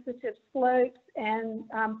environmentally sensitive slopes, and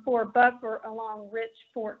for a buffer along Rich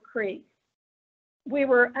Fork Creek. We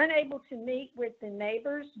were unable to meet with the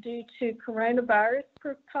neighbors due to coronavirus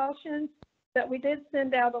precautions, but we did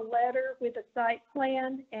send out a letter with a site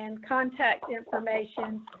plan and contact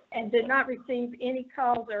information and did not receive any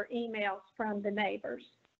calls or emails from the neighbors.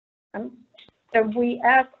 So we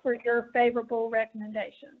ask for your favorable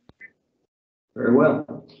recommendation. Very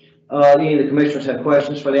well. Any of the commissioners have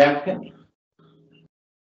questions for the applicant?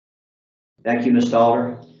 Thank you, Ms.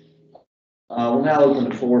 Stalder. We'll now open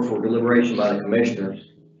the floor for deliberation by the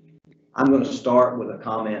commissioners. I'm going to start with a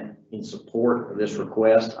comment in support of this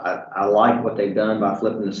request. I like what they've done by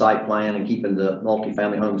flipping the site plan and keeping the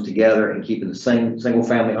multifamily homes together and keeping the single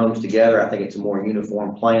family homes together. I think it's a more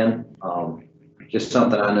uniform plan. Just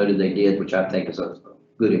something I noted they did, which I think is a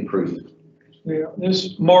good improvement. Yeah, this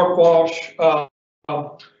is Mark Walsh.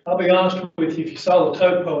 I'll be honest with you, if you saw the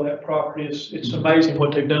topo of that property, it's amazing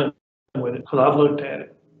what they've done with it, because I've looked at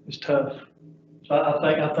it. It's tough. So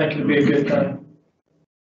I think it'd be a good thing.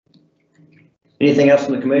 Anything else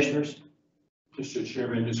from the commissioners? Mr.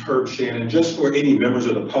 Chairman, it's Herb Shannon. Just for any members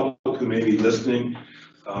of the public who may be listening,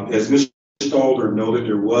 As Mr. Stalder noted,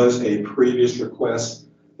 there was a previous request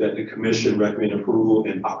that the commission recommended approval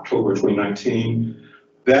in October 2019.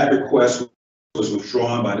 That request was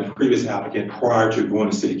withdrawn by the previous applicant prior to going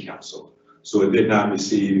to city council. So it did not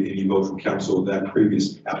receive any vote from council. That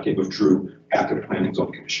previous applicant withdrew after the planning and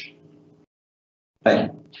zoning commission.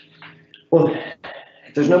 Thank you. Well,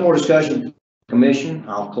 if there's no more discussion, commission,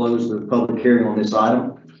 I'll close the public hearing on this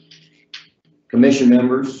item. Commission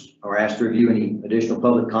members are asked to review any additional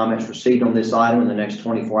public comments received on this item in the next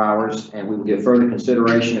 24 hours, and we will give further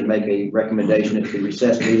consideration and make a recommendation at the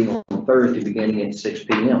recessed meeting on Thursday beginning at 6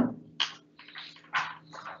 p.m.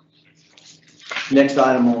 Next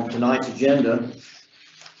item on tonight's agenda,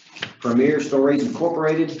 Premier Stories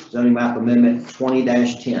Incorporated, zoning map amendment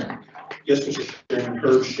 20-10. Yes, Mr. Chairman,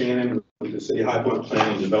 Herb Shannon with the City High Point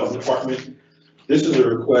Planning and Development Department. This is a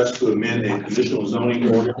request to amend a conditional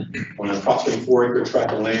zoning order on an approximately 4-acre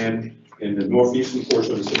tract of land in the northeastern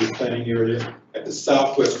portion of the city's planning area at the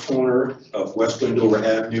southwest corner of West Wendover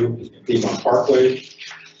Avenue and Piedmont Parkway.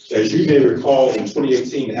 As you may recall, in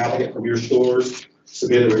 2018, the applicant Premier Stores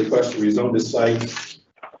submitted a request to rezone this site,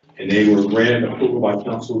 and they were granted approval by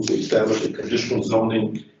council to establish a conditional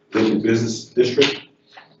zoning in the business district.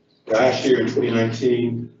 Last year in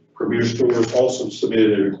 2019, Premier Stores also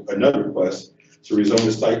submitted another request to rezone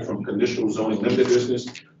the site from conditional zoning limited business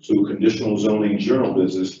to conditional zoning general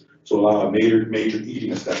business to allow a major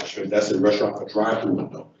eating establishment, that's a restaurant with a drive-through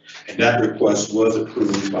window. And that request was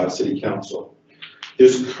approved by the city council.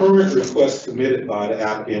 This current request submitted by the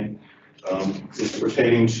applicant is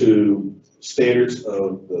pertaining to standards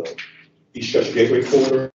of the East Chester Gateway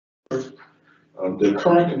Corridor. The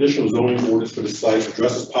current conditional zoning ordinance for the site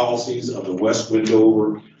addresses policies of the West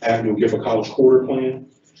Wendover Avenue Gifford College Corridor Plan.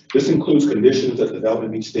 This includes conditions that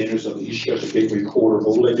development meets standards of the East Chester Gateway Corridor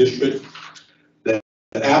Overlay District.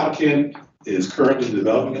 The applicant is currently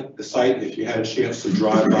developing the site. If you had a chance to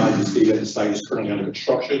drive by, you see that the site is currently under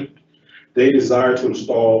construction. They desire to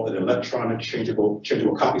install an electronic changeable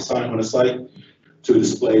copy sign on the site to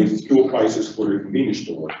display fuel prices for their convenience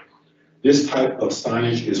store. This type of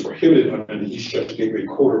signage is prohibited under the East Chester Gateway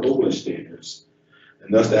Corridor Overlay standards,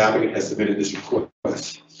 and thus the applicant has submitted this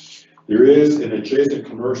request. There is an adjacent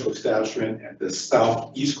commercial establishment at the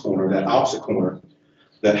southeast corner, that opposite corner,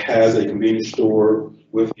 that has a convenience store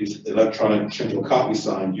with its electronic changeable copy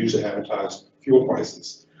sign used to advertise fuel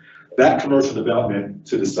prices. That commercial development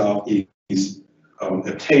to the southeast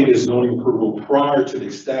obtained its zoning approval prior to the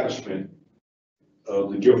establishment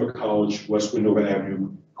of the Guilford College West Wendover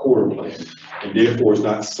Avenue Corridor Plan, and therefore is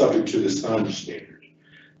not subject to the signage standard.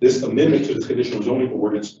 This amendment to the conditional zoning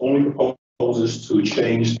ordinance only proposes to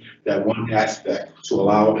change that one aspect to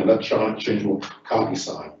allow an electronic changeable copy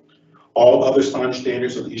sign. All other signage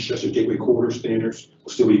standards of the East Chester Gateway Corridor standards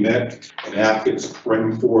will still be met, and applicants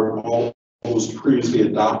bring forward all those previously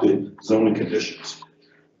adopted zoning conditions.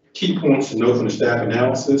 Key points to note from the staff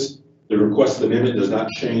analysis: the requested amendment does not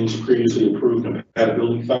change previously approved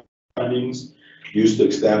compatibility findings used to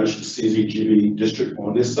establish the CZGB district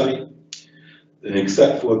on this site. And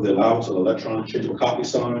except for the allowance of electronic changeable copy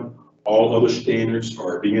sign, all other standards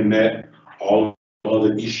are being met. All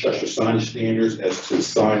other East Chester signage standards as to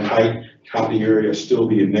sign height, copy area are still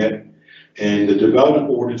being met. And the development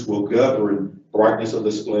ordinance will govern brightness of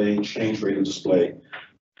display, change rate of display.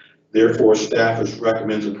 Therefore, staff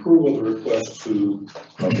recommends approval of the request to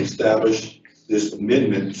establish this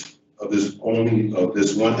amendment of this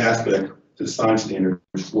one aspect to the sign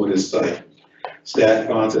standards for this site. Staff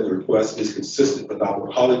finds that the request is consistent with our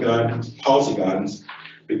policy guidance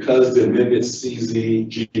because the amended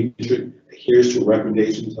CZG district adheres to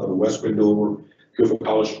recommendations of the West Wendover Guilford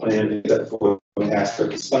College Plan except for an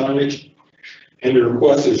aspect of signage. And the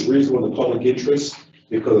request is reasonable in the public interest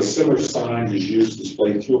because a similar sign is used to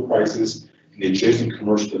display fuel prices in the adjacent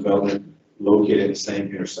commercial development located at the same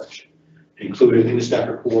intersection. Included in the staff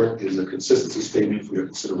report is a consistency statement for your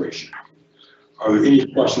consideration. Are there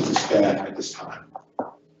any questions of staff at this time?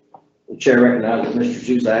 The chair recognizes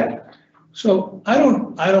Mr. Juzak. So I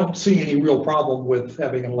don't see any real problem with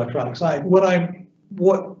having an electronic sign. What I'm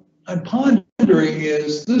pondering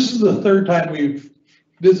is, this is the third time we've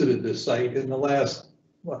visited this site in the last,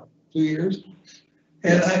 2 years?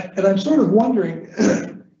 And I'm sort of wondering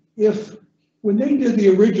if, when they did the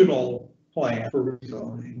original plan for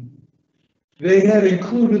rezoning, they had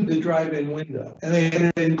included the drive-in window and they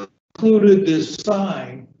had included this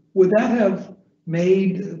sign, would that have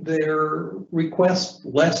made their request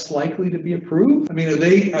less likely to be approved? I mean, are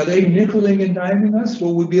they nickeling and diming us?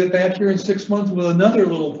 Will we be back here in 6 months with another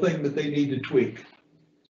little thing that they need to tweak?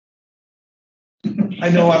 I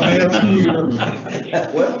know I'm asking you.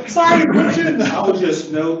 Well, Sorry, Richard. I would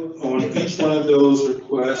just note on each one of those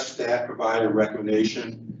requests, staff provided a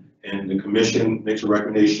recommendation, and the commission makes a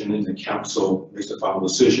recommendation, and the council makes a final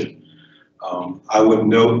decision. I would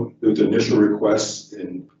note that the initial requests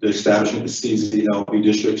in the establishment of the CZLB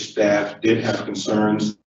district, staff did have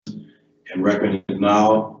concerns and recommended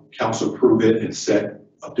now council approve it and set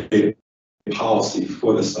updated policy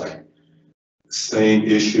for the site. Same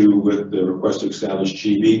issue with the request to establish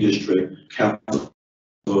GB district, council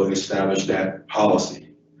will establish that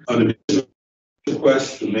policy. Under the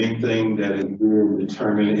request, the main thing that is being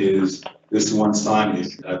determined is this one sign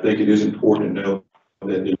issue. I think it is important to note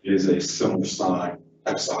that there is a similar sign,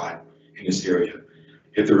 type sign in this area.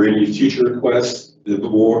 If there are any future requests, the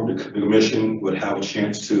board, the commission would have a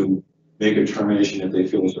chance to make a determination if they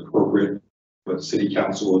feel is appropriate, but the city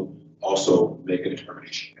council would also make a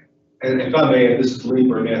determination. And if I may, this is Lee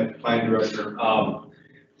Burnett, planning director.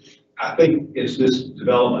 I think as this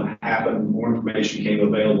development happened, more information came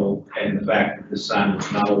available, and the fact that this sign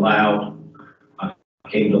was not allowed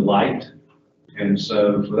came to light. And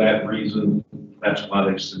so for that reason, that's why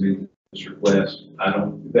they submitted this request.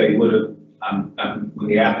 They would have, when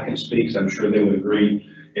the applicant speaks, I'm sure they would agree.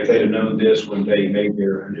 If they'd have known this when they made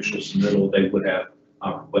their initial submittal, they would have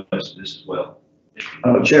requested this as well.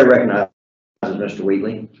 Chair recognizes Mr.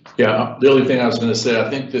 Wheatley. Yeah, the only thing I was going to say, I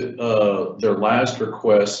think that their last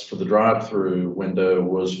request for the drive-through window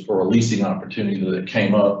was for a leasing opportunity that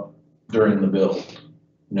came up during the build.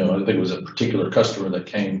 You know, I think it was a particular customer that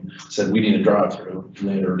came, said we need a drive-through, and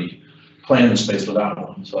they had already planned the space without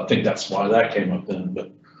one. So I think that's why that came up then,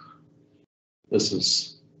 but this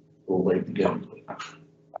is, we'll wait to get into it.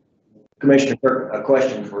 Commissioner Kirk, a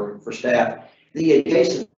question for staff. The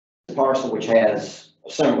adjacent parcel which has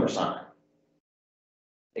a similar sign,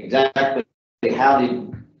 exactly how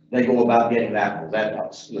did they go about getting that? Was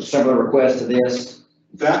that a similar request to this?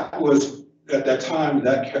 That was, at that time,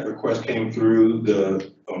 that request came through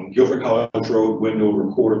the Guilford College Road window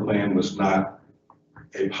recorder plan was not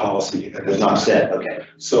a policy. It was not set, okay.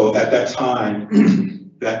 So at that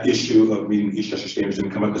time, that issue of meeting Eastchester standards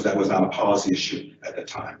didn't come up because that was not a policy issue at that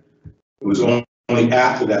time. It was only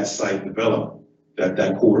after that site developed that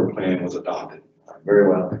that quarter plan was adopted. Very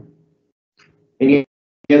well. Any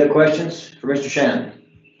other questions for Mr. Shannon?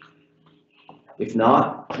 If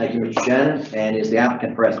not, thank you, Mr. Shannon. And is the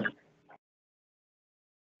applicant present?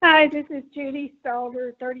 Hi, this is Judy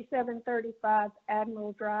Stalder, 3735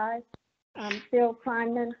 Admiral Drive. Bill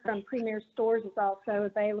Kleinman from Premier Stores is also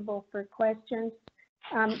available for questions.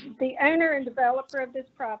 The owner and developer of this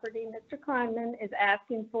property, Mr. Kleinman, is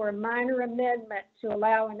asking for a minor amendment to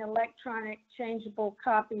allow an electronic changeable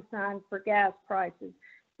copy sign for gas prices.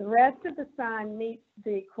 The rest of the sign meets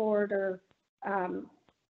the corridor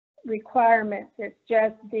requirements. It's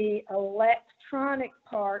just the electronic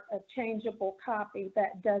part of changeable copy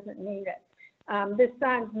that doesn't need it. This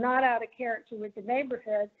sign's not out of character with the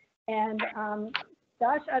neighborhood, and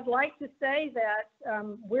gosh, I'd like to say that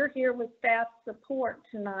we're here with staff support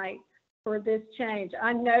tonight for this change.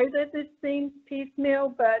 I know that this seems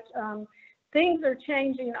piecemeal, but things are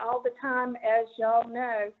changing all the time, as y'all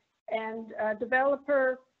know, and a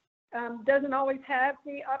developer doesn't always have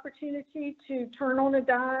the opportunity to turn on a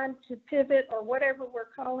dime, to pivot, or whatever we're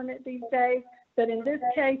calling it these days. But in this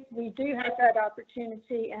case, we do have that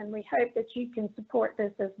opportunity, and we hope that you can support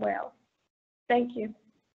this as well. Thank you.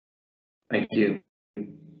 Thank you.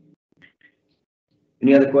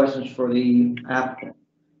 Any other questions for the applicant?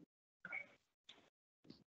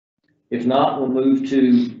 If not, we'll move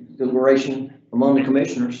to deliberation among the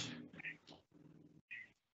commissioners.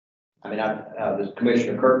 I mean, this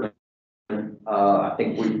Commissioner Kirkman, I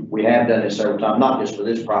think we have done this several times, not just for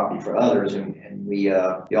this property, for others, and we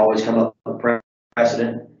you always come up with a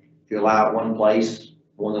precedent. If you allow it one place,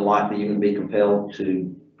 more than likely you're going to be compelled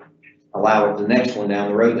to allow it the next one down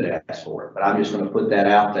the road that asks for it. But I'm just going to put that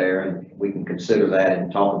out there, and we can consider that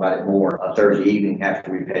and talk about it more Thursday evening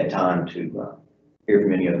after we've had time to hear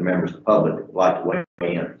from any other members of the public that would like to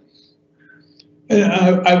weigh in. And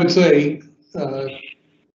I would say, Mr.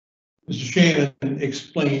 Shannon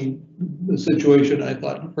explained the situation, I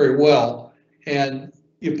thought, very well. And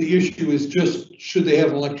if the issue is just, should they have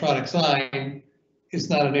an electronic sign, it's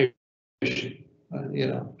not an issue. You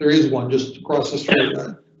know, there is one just across the street.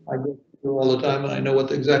 I go through all the time, and I know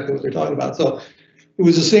exactly what they're talking about. So it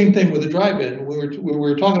was the same thing with the drive-in. We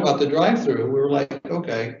were talking about the drive-through. We were like,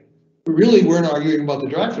 okay, we really weren't arguing about the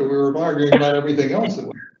drive-through. We were arguing about everything else.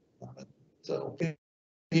 So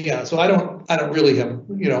yeah, so I don't really have,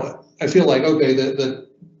 you know, I feel like, okay,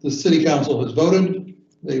 the city council has voted.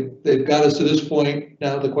 they've got us to this point.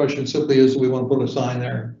 Now the question simply is, do we want to put a sign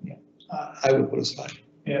there? I would put a sign.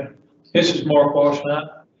 Yeah, this is Mark Washington.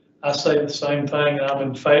 I say the same thing, and I'm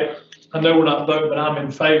in favor. I know we're not voting, but I'm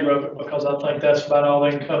in favor of it because I think that's about all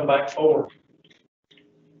they can come back for.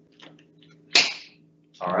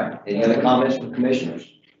 All right, any other comments from commissioners?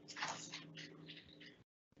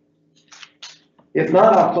 If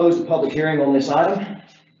not, I'll close the public hearing on this item.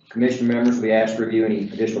 Commission members will be asked to review any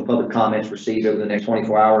additional public comments received over the next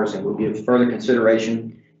 24 hours and will give further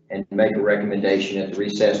consideration and make a recommendation at the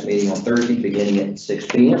recess meeting on Thursday, beginning at 6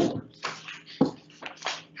 p.m.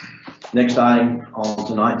 Next item on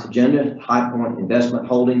tonight's agenda, High Point Investment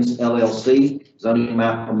Holdings LLC, zoning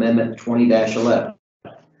map amendment 20-11.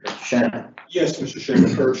 Mr. Shannon. Yes, Mr.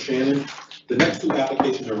 Chairman, Kurt Shannon. The next two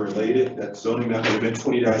applications are related. That's zoning map amendment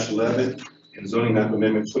 20-11 and zoning map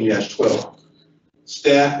amendment 20-12.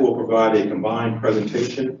 Staff will provide a combined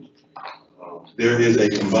presentation. There is a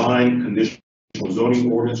combined conditional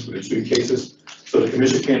zoning ordinance for the two cases, so the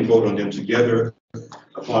commission can vote on them together,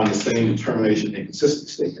 applying the same determination and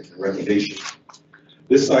consistency statement and recommendation.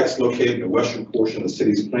 This site is located in the western portion of the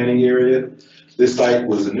city's planning area. This site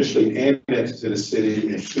was initially annexed to the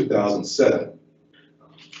city in 2007.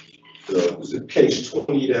 The case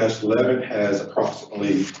 20-11 has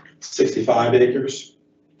approximately 65 acres.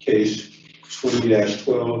 Case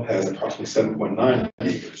 20-12 has approximately 7.9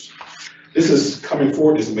 acres. This is coming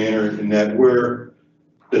forward in this manner in that where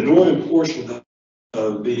the northern portion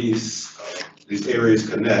of these areas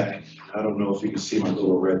connect. I don't know if you can see my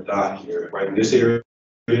little red dot here, right in this area.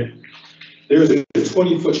 There's a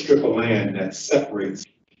 20-foot strip of land that separates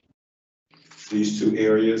these two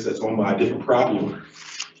areas that's owned by a different property owner.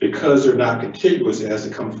 Because they're not contiguous, it has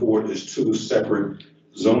to come forward as two separate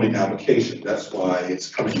zoning applications. That's why it's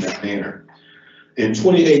coming in that manner. In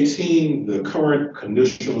 2018, the current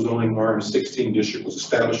conditional zoning RM16 district was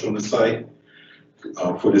established on the site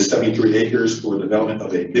for the 73 acres for development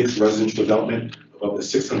of a mixed residential development of up to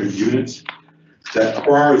 600 units. That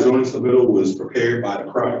prior zoning submittal was prepared by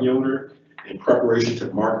the property owner in preparation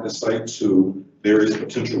to market the site to various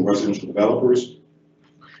potential residential developers.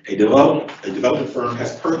 A development firm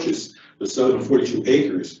has purchased the southern 42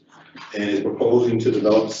 acres and is proposing to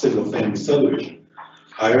develop a single-family subdivision.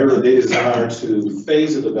 However, they desire to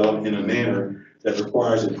phase the development in a manner that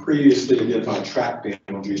requires the previously identified tract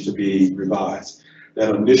boundaries to be revised.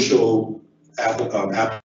 That initial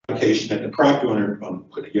application that the property owner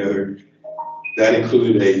put together, that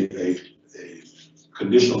included a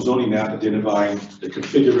conditional zoning map identifying the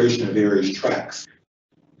configuration of various tracts.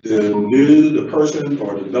 The person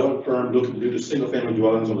or the development firm looking to do the single-family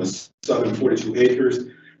dwellings on the southern 42 acres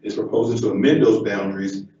is proposing to amend those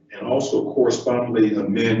boundaries and also correspondingly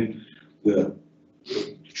amend the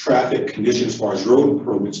traffic conditions as far as road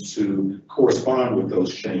improvements to correspond with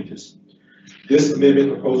those changes. This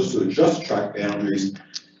amendment proposes to adjust tract boundaries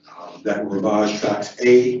that will revise tracts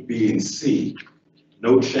A, B, and C.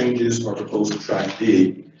 No changes are proposed to tract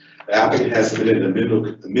D. The applicant has submitted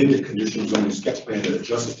an amended conditional zoning sketch plan that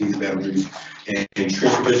adjusts these boundaries and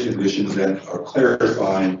transportation conditions that are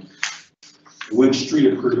clarifying when street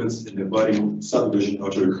improvements in the budding subdivision are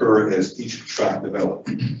to occur as each tract developed.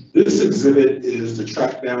 This exhibit is the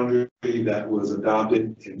tract boundary that was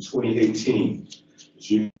adopted in 2018. As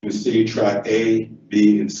you can see, tract A,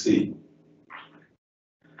 B, and C.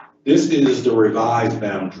 This is the revised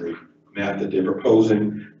boundary map that they're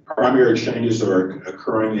proposing. Primary changes are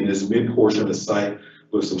occurring in this mid portion of the site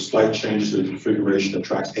with some slight changes to the configuration of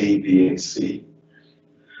tracts A, B, and C.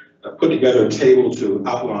 I put together a table to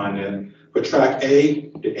outline that. For tract A,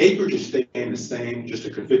 the acreage is staying the same, just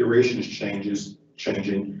the configuration is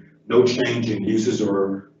changing. No change in uses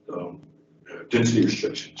or density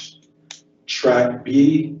restrictions. Tract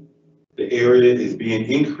B, the area is being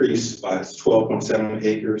increased by 12.7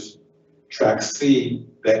 acres. Tract C,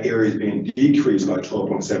 that area is being decreased by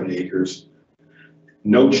 12.7 acres.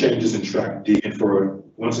 No changes in tract D. And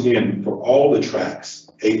once again, for all the tracts,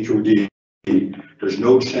 A through D, there's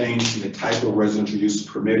no change in the type of residential use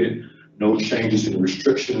permitted. No changes in the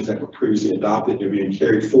restrictions that were previously adopted. They're being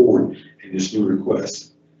carried forward in this new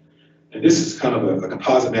request. And this is kind of a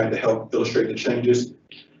composite map to help illustrate the changes.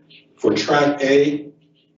 For tract A,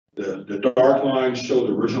 the dark lines show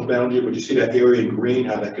the original boundary, but you see that area in green,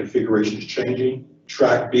 how that configuration is changing.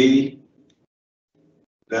 Tract B,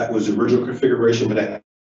 that was the original configuration, but that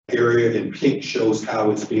area in pink shows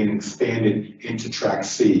how it's being expanded into tract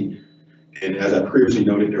C. And as I previously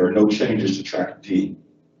noted, there are no changes to tract D.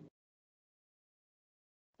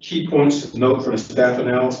 Key points to note from the staff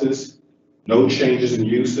analysis: no changes in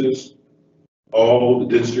uses. All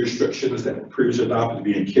the density restrictions that were previously adopted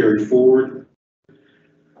being carried forward.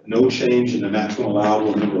 no change in the maximum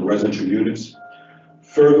allowable number of residential units.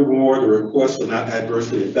 Furthermore, the request will not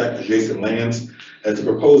adversely affect adjacent lands, as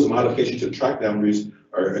the proposed modification to tract boundaries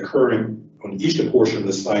are occurring on the eastern portion of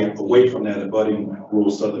the site away from that abutting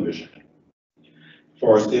rural subdivision. As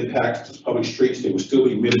far as impacts to public streets, they will still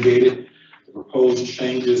be mitigated. The proposed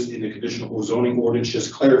changes in the conditional zoning ordinance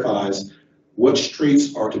just clarifies what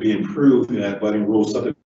streets are to be improved in that abutting rural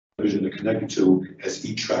subdivision they're connected to as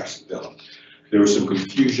each tract's developed. There was some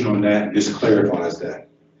confusion on that. This clarifies that.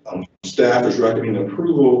 Staff is recommending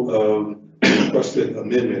approval of the requested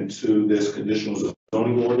amendment to this conditional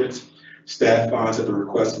zoning ordinance. Staff finds that the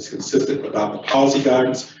request is consistent with adopted policy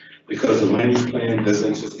guidance because the land use plan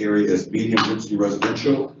designates this area as medium density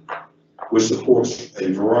residential, which supports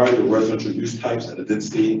a variety of residential use types at a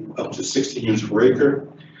density up to 16 units per acre.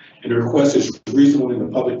 And the request is reasonable in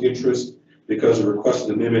the public interest because the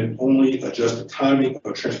requested amendment only adjusts the timing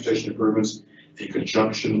of transportation improvements in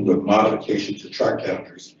conjunction with modification to tract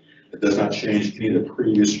boundaries. It does not change any of the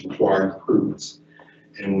previous required improvements.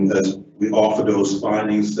 And as we offer those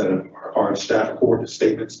findings that are part of staff report and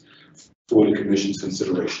statements for the commission's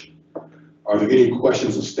consideration. Are there any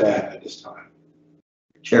questions of staff at this time?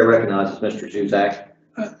 Chair recognizes Mr. Zuzak.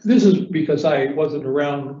 This is because I wasn't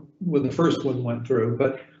around when the first one went through,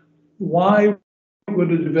 but why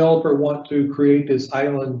would a developer want to create this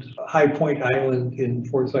island, High Point Island in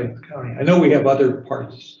Forsyth County? I know we have other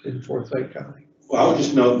parts in Forsyth County. Well, I would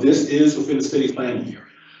just note this is within the city's planning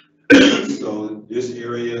area. So this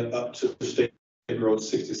area up to State Road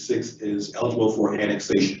 66 is eligible for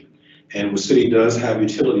annexation. And the city does have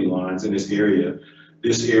utility lines in this area.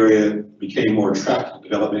 This area became more attractive to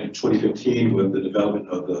development in 2015 with the development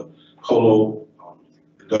of the Colo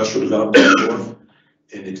industrial development north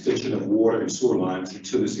and extension of water and sewer lines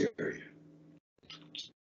into this area.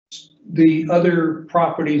 The other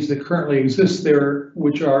properties that currently exist there,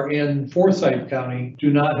 which are in Forsyth County,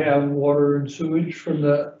 do not have water and sewage from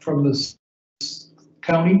the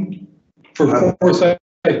county, for Forsyth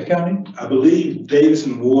County? I believe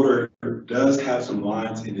Davidson Water does have some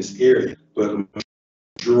lines in this area, but the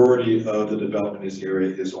majority of the development in this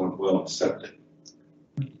area is on well and septic.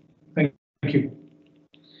 Thank you.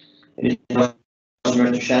 Any questions,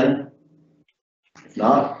 Mr. Shannon? If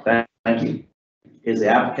not, thank you. Is the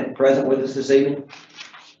applicant present with us this evening?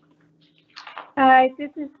 Hi,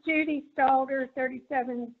 this is Judy Stalder,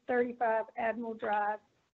 3735 Admiral Drive.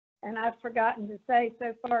 And I've forgotten to say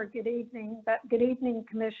so far, good evening, but good evening,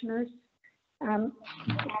 commissioners.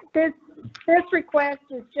 This request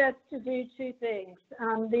is just to do two things.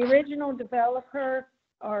 The original developer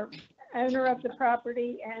or owner of the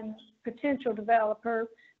property and potential developer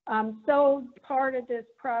sold part of this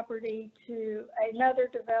property to another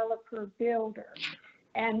developer builder.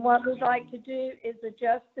 And what we'd like to do is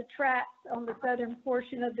adjust the tracts on the southern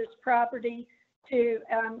portion of this property to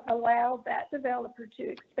allow that developer to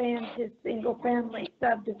expand his single-family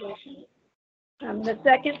subdivision. The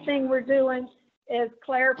second thing we're doing is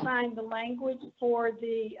clarifying the language for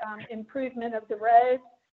the improvement of the road.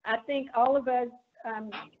 I think all of us,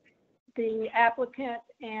 the applicant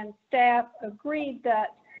and staff, agreed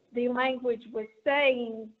that the language was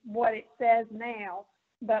saying what it says now,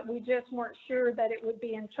 but we just weren't sure that it would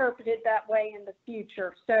be interpreted that way in the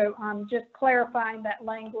future. So just clarifying that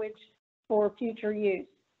language for future use.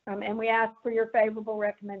 And we ask for your favorable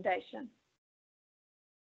recommendation.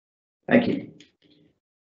 Thank you.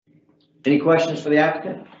 Any questions for the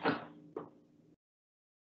applicant?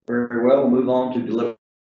 Very well, we'll move on to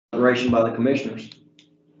deliberation by the commissioners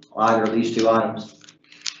on either of these two items.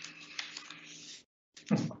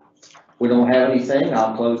 If we don't have anything,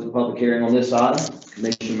 I'll close the public hearing on this item.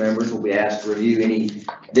 Commission members will be asked to review any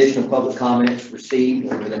additional public comments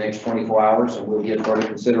received over the next 24 hours, and we'll give further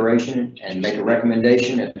consideration and make a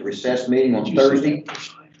recommendation at the recess meeting on Thursday,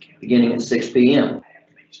 beginning at 6 p.m.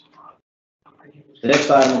 The next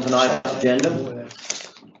item on tonight's agenda,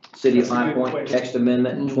 City of High Point Text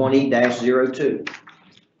Amendment 20-02.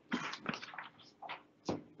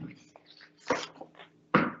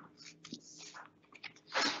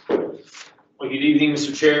 Well, good evening,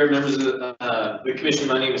 Mr. Chair, members of the commission.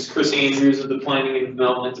 My name is Chris Andrews of the Planning and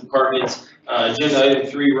Development Department. Agenda item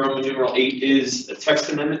 3, Roman numeral 8, is a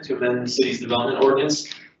text amendment to amend the city's development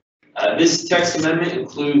ordinance. This text amendment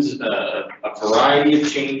includes a variety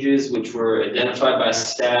of changes which were identified by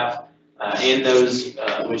staff and those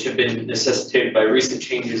which have been necessitated by recent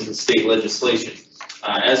changes in state legislation.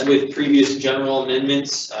 As with previous general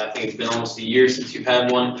amendments, I think it's been almost a year since you've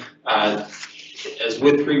had one. As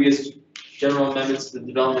with previous general amendments to the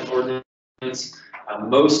development ordinance,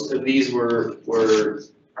 most of these were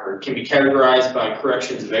or can be categorized by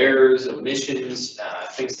corrections of errors, omissions,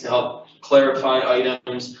 things to help clarify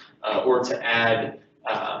items, or to add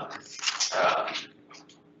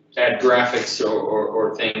graphics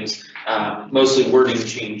or things, mostly wording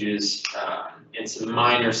changes, and some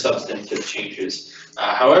minor substantive changes.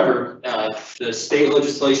 However, the state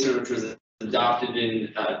legislation, which was adopted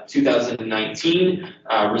in 2019,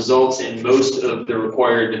 results in most of the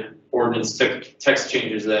required ordinance text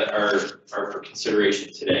changes that are for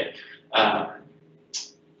consideration today.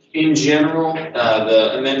 In general,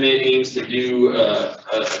 the amendment aims to do a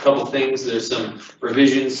couple things. There's some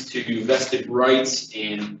revisions to vested rights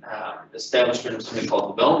in establishment of something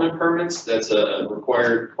called development permits. That's a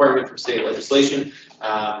requirement from state legislation.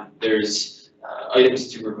 There's items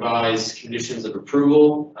to revise conditions of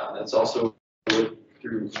approval. That's also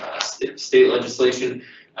through state legislation.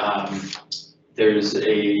 There's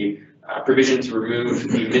a provision to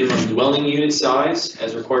remove the minimum dwelling unit size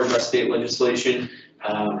as required by state legislation.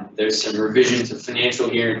 There's some revision to financial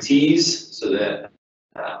guarantees so that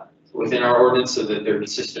within our ordinance so that they're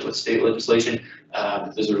consistent with state legislation.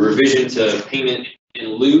 There's a revision to payment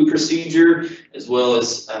in lieu procedure, as well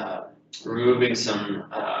as removing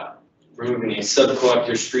a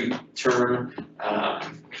sub-collector street term,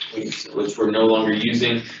 which we're no longer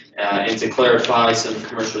using, and to clarify some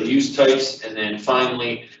commercial use types. And then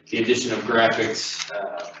finally, the addition of graphics,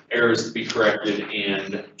 errors to be corrected,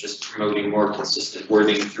 and just promoting more consistent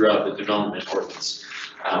wording throughout the development ordinance.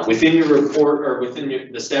 Within your report, or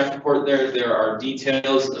within the staff report there are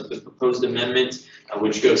details of the proposed amendment,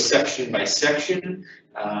 which go section by section.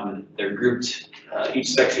 They're grouped, each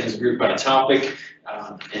section is grouped by topic,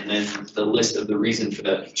 and then the list of the reason for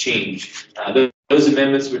that change. Those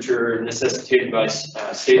amendments, which are necessitated by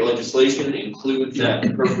state legislation, include that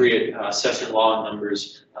appropriate session law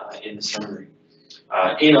numbers in the summary.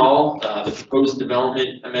 In all, the proposed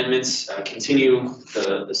development amendments continue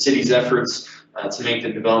the city's efforts to make the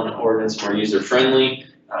development ordinance more user-friendly,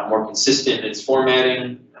 more consistent in its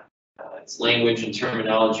formatting, its language and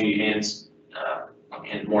terminology, and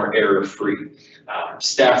more error-free.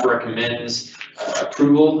 Staff recommends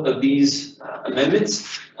approval of these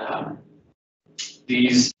amendments.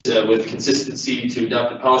 These, with consistency to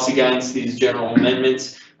adopt the policy guidance, these general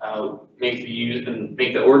amendments make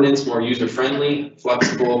the ordinance more user-friendly,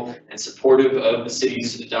 flexible, and supportive of the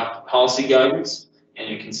city's adopted policy guidance. And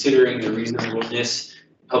in considering the reasonableness,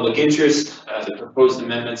 public interest, the proposed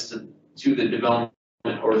amendments to the development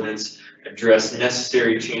ordinance address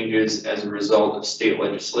necessary changes as a result of state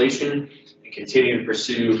legislation and continue to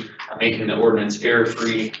pursue making the ordinance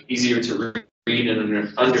error-free, easier to read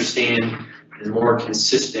and understand, and more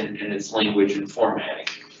consistent in its language and formatting.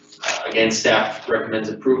 Again, staff recommends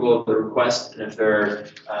approval of the request, and if there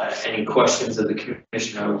are any questions of the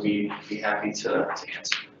commission, I would be happy to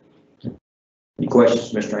answer. Any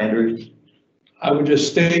questions, Mr. Andrews? I would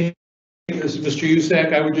just state, this is Mr.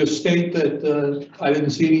 Usack, I would just state that I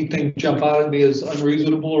didn't see anything jump out at me as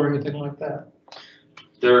unreasonable or anything like that.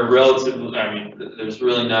 They're relatively, I mean, there's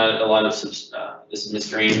really not a lot of, this is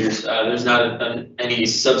Mr. Andrews, there's not any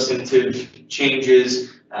substantive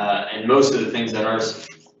changes, and most of the things that are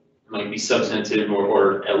might be substantive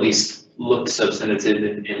or at least look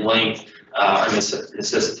substantive in length are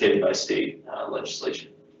necessitated by state legislation.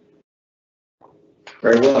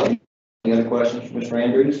 Very well. Any other questions for Mr.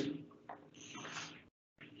 Andrews?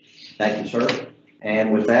 Thank you, sir.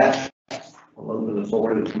 And with that, we'll open the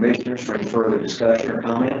floor to the commissioners for any further discussion or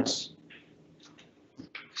comments.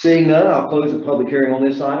 Seeing none, I'll close the public hearing on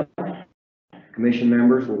this item. Commission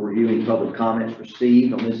members will review any public comments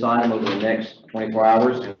received on this item over the next 24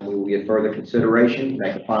 hours, and we will give further consideration,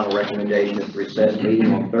 make a final recommendation at the recessed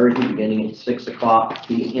meeting on Thursday beginning at 6:00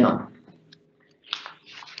 p.m.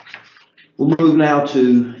 We'll move now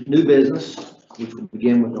to new business, which will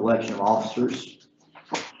begin with the election of officers,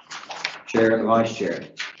 chair and the vice chair.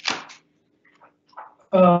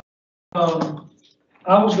 I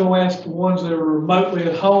was gonna ask the ones that are remotely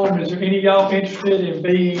at home, is there any of y'all interested in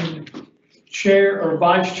being chair or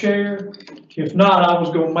vice chair? If not, I was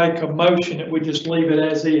gonna make a motion that we just leave it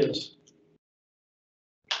as is.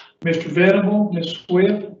 Mr. Venable, Ms.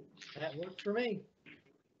 Swift? That works for me.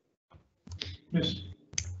 Ms.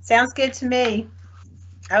 Sounds good to me.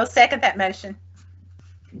 I will second that motion.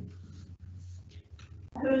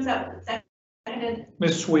 Who's that seconded?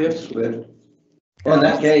 Ms. Swift? Well, in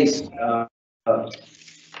that case, do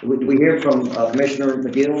we hear from Commissioner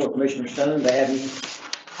McGill or Commissioner Stone? They have any?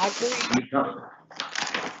 I agree.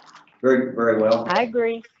 Very, very well. I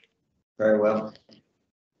agree. Very well.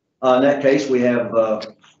 In that case, we have a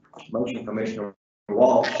motion from Commissioner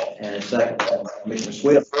Walsh and a second from Commissioner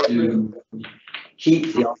Swift to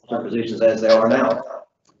keep the officer positions as they are now.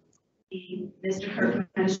 Mr. Kirkman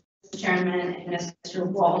as chairman and Mr.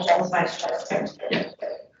 Walsh as vice chair.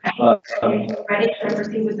 Okay, ready to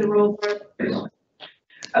proceed with the rule? Okay,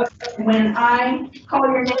 when I call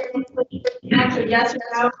your name, please answer yes or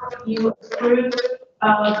no. You approve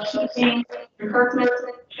of keeping Mr. Kirkman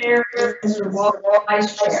chair, Mr. Walsh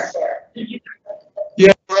vice chair.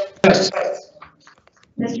 Yes.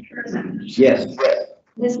 Mr. Kirkman, Yes.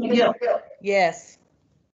 Ms. McGill, Yes.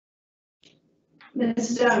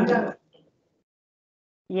 Ms. Stone,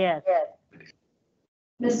 Yes.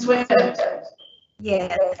 Ms. Swift,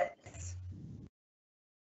 Yes.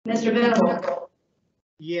 Mr. Venable,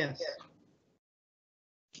 Yes.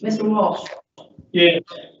 Mr. Walsh, Yes.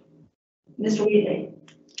 Mr. Wheatley.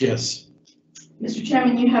 Yes. Mr.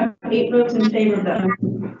 Chairman, you have 8 votes in favor of that.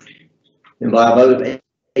 And by a vote of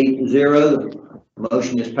 8-0, the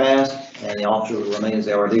motion is passed, and the officers will remain as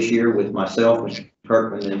they are this year with myself, Mr.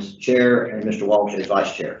 Kirkman as chair, and Mr. Walsh as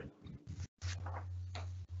vice chair.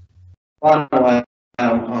 Final item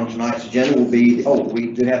on tonight's agenda will be,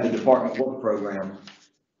 we do have the department work program.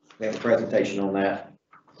 We have a presentation on that.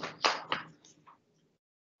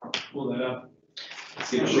 Pull that up.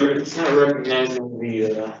 See, sure, it's not recognizing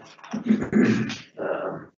the,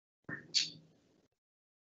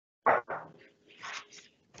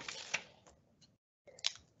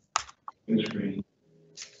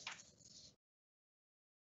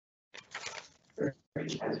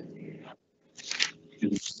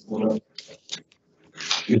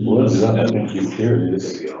 It was, I think you're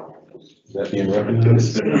curious. Is that being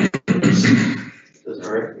recognized? Doesn't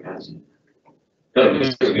recognize it. Oh,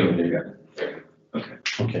 there you go.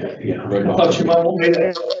 Okay, yeah. Right I thought you might want me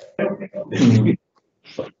to.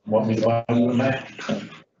 Want me to buy you a Mac?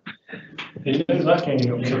 He knows I can't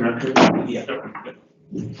even. Yeah.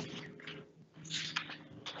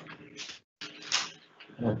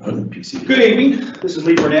 PC. Good evening, this is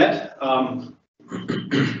Lee Burnett.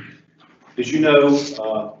 As you know,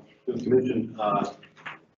 the commission,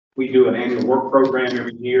 we do an annual work program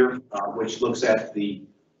every year, which looks at the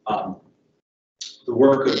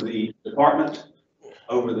work of the department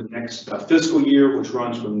over the next fiscal year, which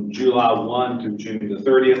runs from July 1 through June the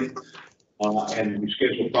 30th. And we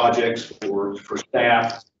schedule projects for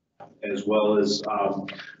staff, as well as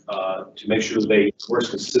to make sure they work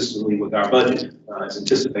consistently with our budget as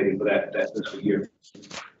anticipated for that fiscal year.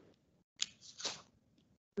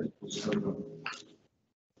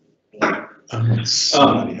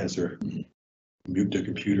 Somebody has their mute their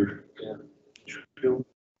computer.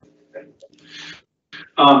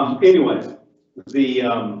 Anyway,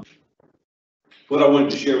 what I wanted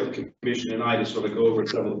to share with the commission tonight is sort of go over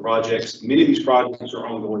some of the projects. Many of these projects are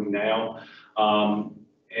ongoing now,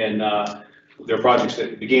 and they're projects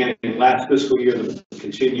that began in last fiscal year that will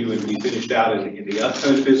continue and be finished out in the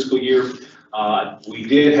upcoming fiscal year. We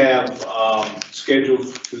did have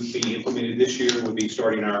scheduled to be implemented this year. We'll be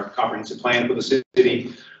starting our comprehensive plan for the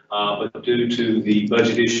city, but due to the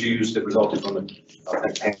budget issues that resulted from the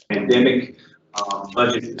pandemic,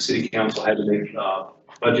 the city council had to make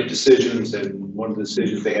budget decisions, and one of the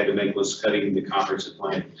decisions they had to make was cutting the comprehensive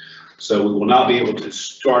plan. So we will not be able to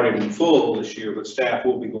start it in full this year, but staff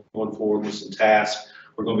will be going forward with some tasks.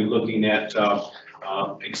 We're going to be looking at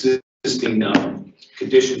existing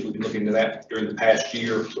conditions. We've been looking at that during the past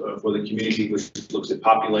year for the community, which looks at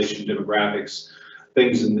population demographics,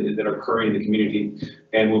 things that are occurring in the community.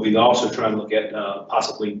 And we'll be also trying to look at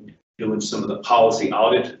possibly doing some of the policy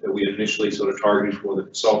audit that we initially sort of targeted for the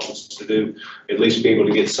consultants to do, at least be able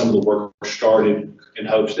to get some of the work started in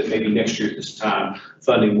hopes that maybe next year at this time,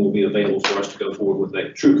 funding will be available for us to go forward with a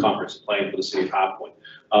true comprehensive plan for the city of High Point.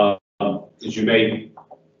 As you may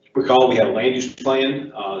recall, we have a land use plan.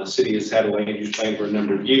 The city has had a land use plan for a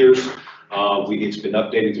number of years. It's been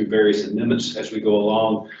updated through various amendments as we go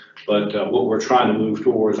along, but what we're trying to move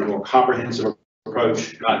towards is a more comprehensive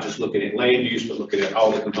approach, not just looking at land use, but looking at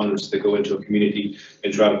all the components that go into a community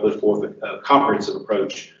and try to put forth a comprehensive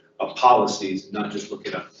approach of policies, not just look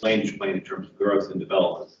at a land use plan in terms of growth and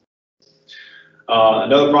development.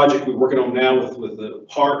 Another project we're working on now with the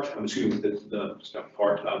Part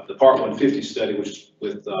 150 study, which is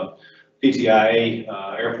with PTIA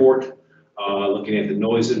Airport, looking at the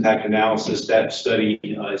noise impact analysis. That study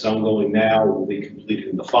is ongoing now, will be completed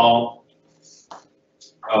in the fall.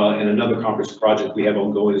 And another comprehensive project we have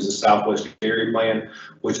ongoing is the Southwest Area Plan,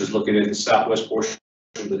 which is looking at the southwest portion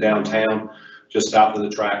of the downtown, just south of the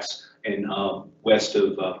tracks and west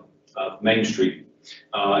of Main Street.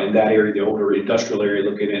 In that area, the older industrial area,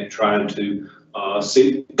 looking at trying to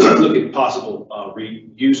look at possible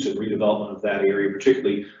reuse and redevelopment of that area,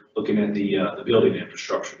 particularly looking at the building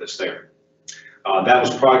infrastructure that's there. That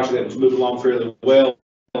was a project that was moving along fairly well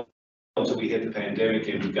until we hit the pandemic,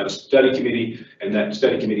 and we've got a study committee, and that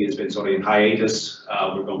study committee has been sort of in hiatus.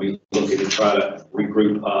 We're going to be looking to try to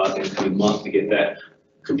regroup in the coming month to get that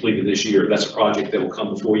completed this year. That's a project that will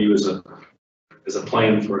come before you as a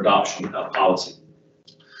plan for adoption policy.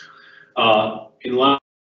 In line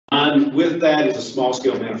with that is a small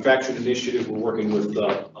scale manufacturing initiative. We're working with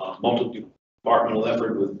multi-departmental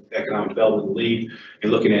effort with Economic Development Lead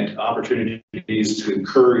and looking at opportunities to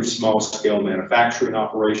encourage small scale manufacturing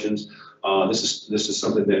operations. This is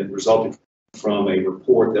something that resulted from a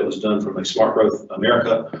report that was done from a Smart Growth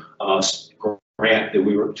America grant that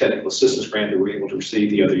we were, technical assistance grant that we were able to receive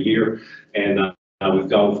the other year. And we've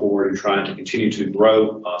gone forward and trying to continue to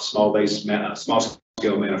grow small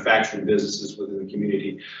scale manufacturing businesses within the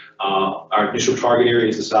community. Our initial target area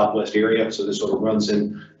is the Southwest area, so this sort of runs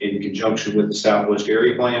in conjunction with the Southwest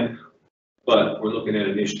area plan. But we're looking at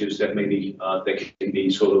initiatives that maybe that can be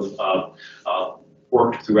sort of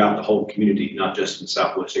worked throughout the whole community, not just in the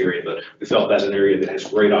Southwest area. But we felt that's an area that has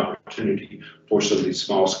great opportunity for some of these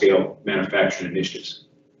small scale manufacturing initiatives.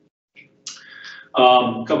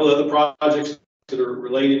 A couple of other projects that are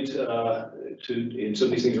related and some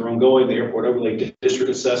of these things are ongoing. The Airport Overlay District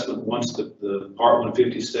Assessment. Once the Part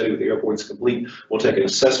 150 study with the airport is complete, we'll take an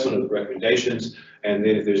assessment of the recommendations, and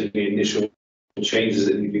then if there's any initial changes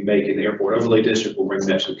that need to be made in the Airport Overlay District, we'll bring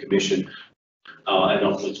that to the Commission and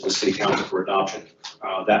ultimately to the City Council for adoption.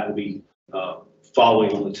 That will be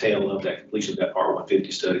following on the tail of that completion of that Part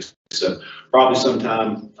 150 study. So probably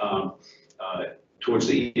sometime towards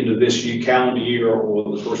the end of this year, calendar year,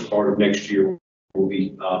 or the first part of next year, we'll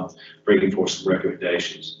be bringing forth some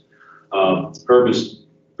recommendations. Herb has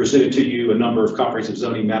presented to you a number of comprehensive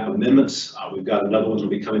zoning map amendments. We've got another one that'll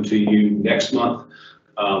be coming to you next month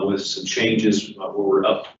with some changes where we're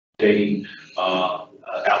updating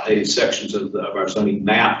outdated sections of our zoning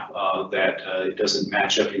map that it doesn't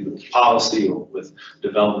match up either with policy or with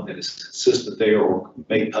development that is consistent there, or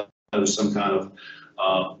may pose some kind of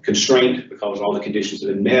constraint because all the conditions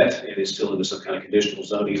have been met and it's still into some kind of conditional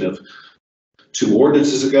zoning of 2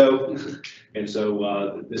 ordinances ago. And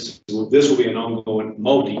so this will be an ongoing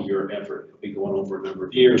multi-year effort. It'll be going on for a number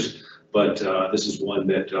of years, but this is one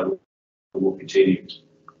that will continue.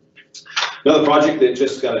 Another project that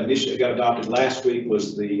just got adopted last week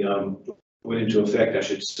was went into effect, I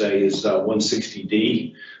should say, is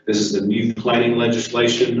 160D. This is the new planning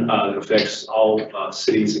legislation that affects all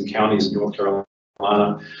cities and counties in North Carolina.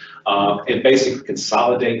 It basically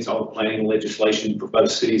consolidates all the planning legislation for both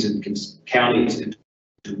cities and counties into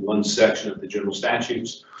one section of the general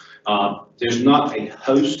statutes. There's not a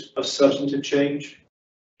host of substantive change.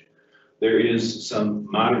 There is some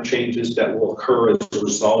minor changes that will occur as a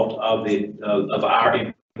result of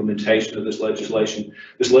our implementation of this legislation.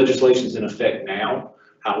 This legislation is in effect now.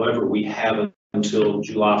 However, we have until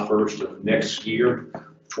July 1st of next year,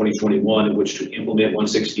 2021, in which to implement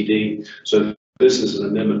 160D. So this is an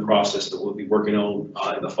amendment process that we'll be working on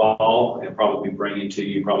in the fall and probably bringing to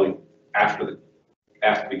you probably after the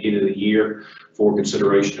beginning of the year for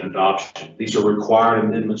consideration and adoption. These are required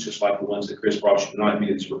amendments, just like the ones that Chris brought you tonight.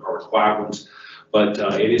 These are required ones, but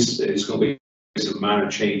it is going to be some minor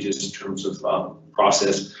changes in terms of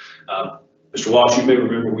process. Mr. Walsh, you may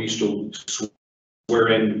remember we used to swear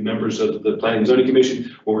in members of the Planning and Zoning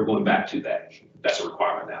Commission. Well, we're going back to that. That's a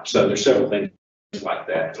requirement now. So there's several things like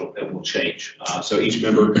that will change. So each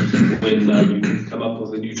member, when you come up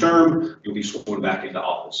with a new term, you'll be sworn back into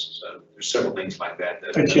office. So there's several things like that.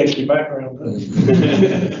 They check your background.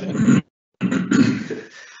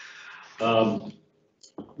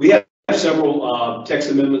 We have several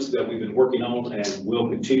text amendments that we've been working on and will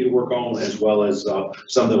continue to work on, as well as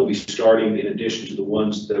some that will be starting in addition to the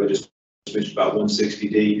ones that I just mentioned about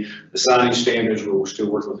 160D. The signing standards, we're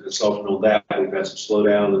still working with a consultant on that. We've had some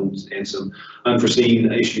slowdown and some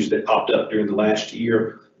unforeseen issues that popped up during the last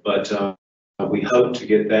year, but we hope to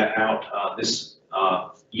get that out this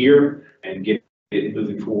year and get it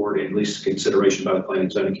moving forward, at least consideration by the Planning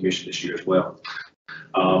and Zoning Commission this year as well.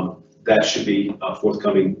 That should be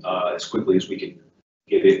forthcoming as quickly as we can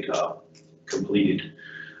get it completed.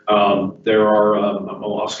 There are,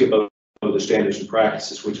 I'll skip over the standards and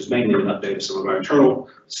practices, which is mainly an update of some of our internal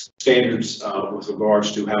standards with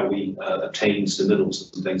regards to how we obtain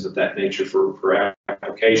submittals and things of that nature for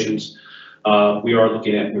applications.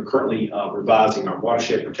 We're currently revising our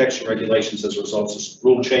watershed protection regulations as a result of some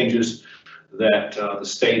rule changes that the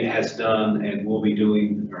state has done and will be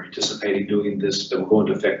doing or anticipating doing this, that will go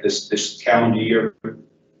into effect this calendar year.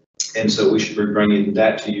 And so we should be bringing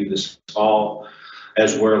that to you this fall,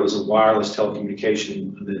 as well as a wireless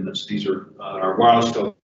telecommunication amendments. These are our wireless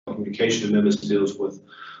telecommunication amendments deals with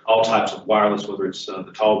all types of wireless, whether it's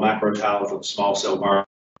the tall macro towers or the small cell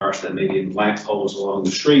wires that may be in lamp poles along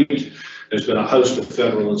the street. There's been a host of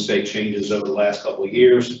federal and state changes over the last couple of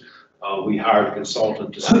years. We hired a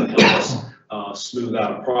consultant to sort of help us smooth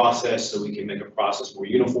out a process so we can make a process more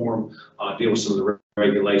uniform, deal with some of the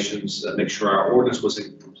regulations, make sure our ordinance was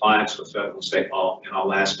in compliance with federal and state law in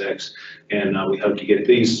all aspects. And we hope to get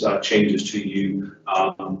these changes to you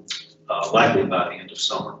likely by the end of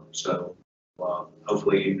summer. So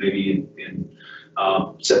hopefully maybe in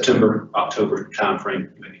September, October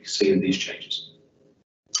timeframe, you may be seeing these changes.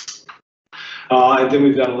 And then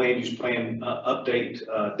we've got a land use plan update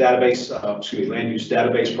database, land use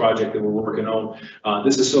database project that we're working on.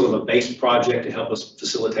 This is sort of a base project to help us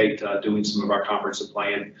facilitate doing some of our comprehensive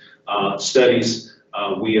plan studies.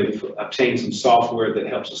 We have obtained some software that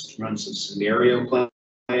helps us run some scenario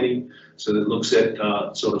planning. So that looks at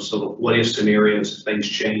sort of what if scenarios if things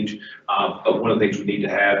change. But one of the things we need to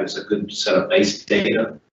have is a good set of base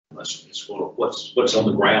data. Sort of what's on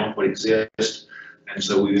the ground, what exists. And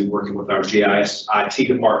so we've been working with our GIS IT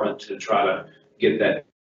department to try to get that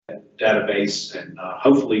database, and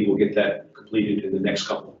hopefully we'll get that completed in the next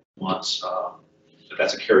couple of months. But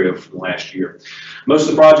that's a carryover from last year. Most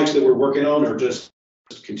of the projects that we're working on are just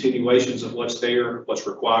continuations of what's there, what's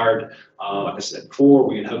required. Like I said before,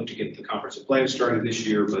 we had hoped to get the comprehensive plan started this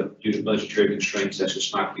year, but due to budgetary constraints, that's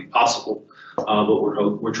just not going to be possible. But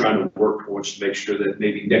we're trying to work towards to make sure that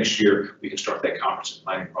maybe next year we can start that comprehensive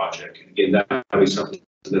planning project. And again, that will be something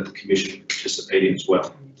that the commission can participate in as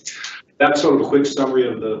well. That's sort of a quick summary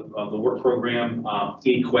of the work program.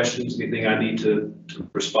 Any questions, anything I need to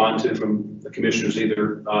respond to from the commissioners,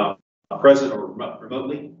 either present or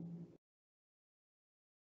remotely?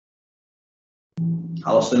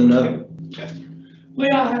 I'll assume no. Okay. Lee,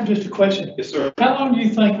 I have just a question. Yes, sir. How long do you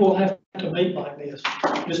think we'll have to meet like this?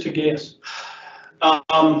 Just a guess.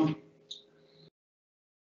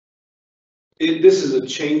 This is a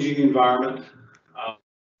changing environment.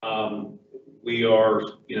 We are,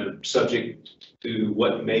 subject to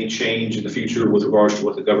what may change in the future with regards to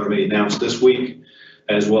what the governor may announce this week,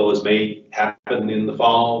 as well as may happen in the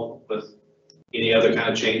fall with any other kind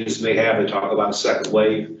of changes may have. They talk about a second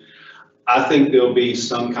wave. I think there'll be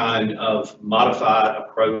some kind of modified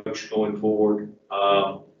approach going forward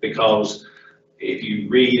because if you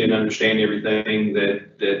read and understand everything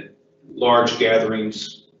that large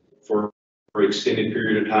gatherings for an extended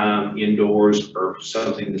period of time indoors are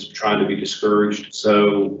something that's trying to be discouraged.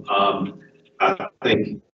 So I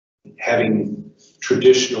think having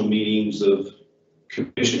traditional meetings of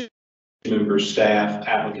commission members, staff,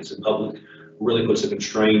 applicants, and public really puts a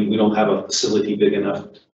constraint. We don't have a facility big enough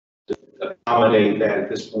to accommodate that at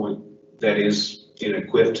this point that is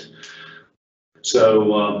equipped.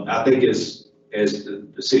 So I think as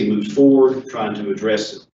the city moves forward, trying to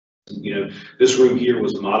address, this room here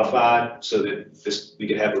was modified so that we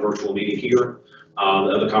could have a virtual meeting here. The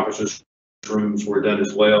other conference rooms were done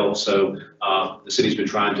as well. So the city's been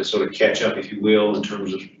trying to sort of catch up, if you will, in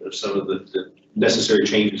terms of some of the necessary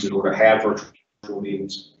changes in order to have virtual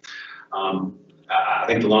meetings. I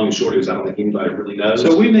think the long and short is I don't think anybody really knows.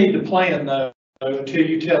 So we need to plan though until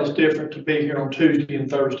you tell us different to be here on Tuesday and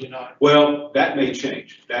Thursday night. Well, that may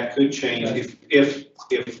change. That could change if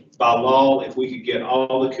by law, if we could get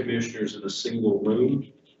all the commissioners in a single room,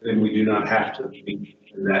 then we do not have to meet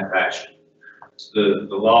in that fashion. The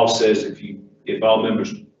law says if all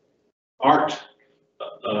members aren't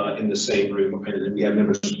in the same room, and we have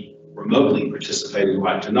members remotely participating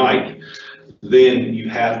like tonight, then when you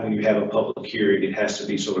have a public hearing, it has to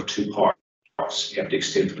be sort of two parts. You have to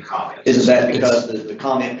extend for the comments. Isn't that because the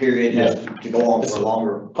comment period has to go on for a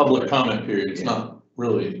longer? Public comment period, it's not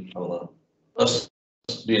really, I don't know, us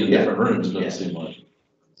being in different rooms doesn't seem like.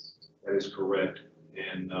 That is correct.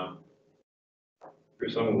 And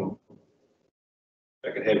here's someone,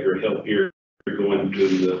 I could have your help here. You're going to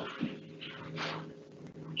the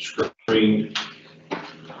screen.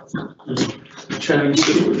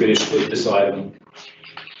 We're finished with this item.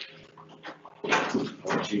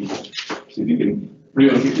 See if you can,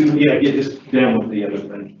 get this down with the other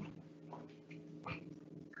thing.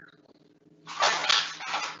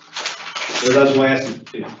 So that's why I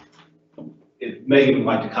asked if Megan would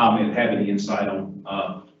like to comment, have any insight on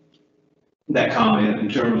that comment in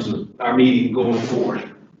terms of our meeting going forward.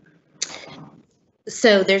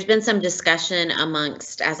 So there's been some discussion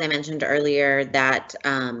amongst, as I mentioned earlier, that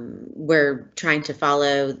we're trying to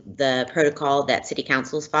follow the protocol that City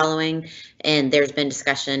Council is following. And there's been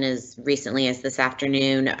discussion as recently as this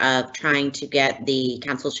afternoon of trying to get the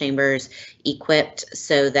council chambers equipped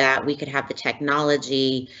so that we could have the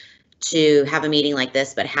technology to have a meeting like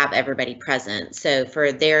this, but have everybody present. So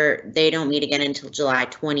they don't meet again until July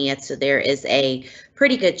 20th. So there is a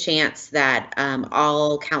pretty good chance that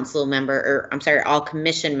all all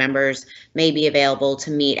commission members may be available to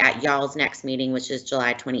meet at y'all's next meeting, which is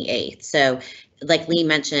July 28th. So like Lee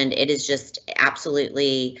mentioned, it is just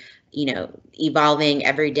absolutely, evolving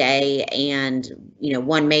every day. And,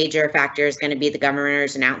 one major factor is going to be the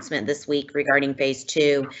governor's announcement this week regarding phase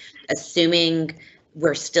 2, assuming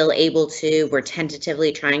we're still able to, we're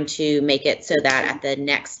tentatively trying to make it so that at the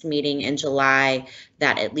next meeting in July,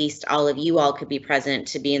 that at least all of you all could be present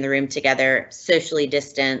to be in the room together, socially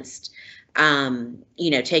distanced,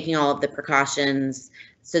 taking all of the precautions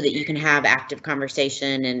so that you can have active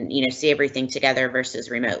conversation and, see everything together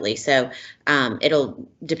versus remotely. So it'll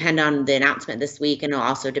depend on the announcement this week, and it'll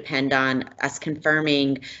also depend on us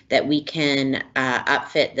confirming that we can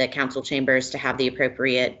upfit the council chambers to have the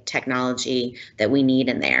appropriate technology that we need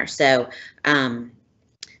in there. So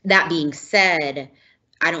that being said,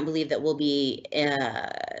 I don't believe that we'll be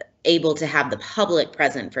able to have the public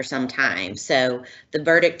present for some time. So the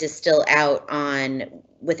verdict is still out on,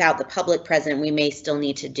 without the public present, we may still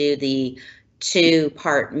need to do the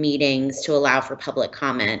 2-part meetings to allow for public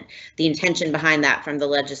comment. The intention behind that from the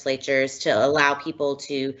legislature is to allow people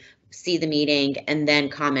to see the meeting and then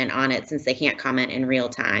comment on it, since they can't comment in real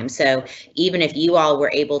time. So even if you all were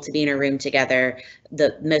able to be in a room together,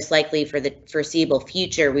 the most likely for the foreseeable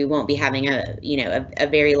future, we won't be having a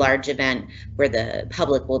very large event where the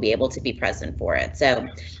public will be able to be present for it. So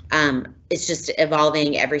it's just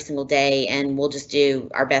evolving every single day, and we'll just do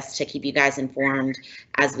our best to keep you guys informed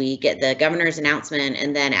as we get the governor's announcement,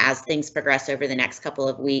 and then as things progress over the next couple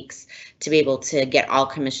of weeks, to be able to get all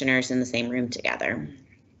commissioners in the same room together.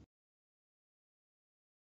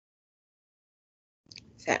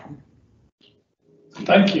 So.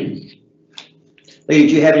 Thank you. Lee,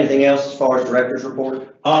 did you have anything else as far as director's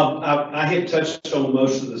report? I had touched on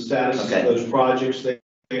most of the status of those projects. The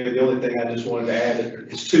only thing I just wanted to add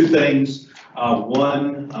is 2 things.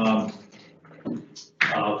 One,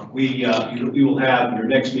 we will have your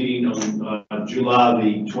next meeting on July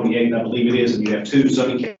the 28th, I believe it is, and you have 2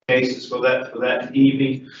 zoning cases for that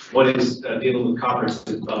evening. One is dealing with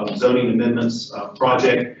comprehensive zoning amendments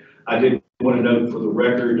project. I did want to note for the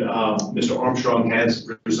record, Mr. Armstrong has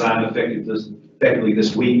resigned effectively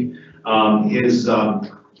this week. He's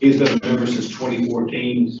been a member since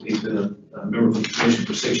 2014. He's been a member of the commission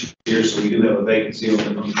for 6 years, so we do have a vacancy on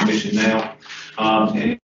the commission now.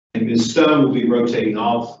 And Ms. Stone will be rotating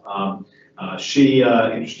off. She,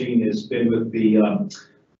 interesting, has been with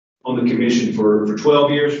on the commission for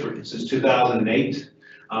 12 years, since 2008.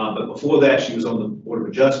 But before that, she was on the Board of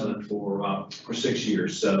Adjustment for 6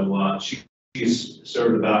 years. So she's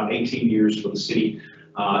served about 18 years for the city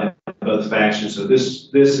in both factions. So this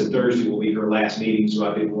and Thursday will be her last meeting. So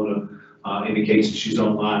I did want to indicate that she's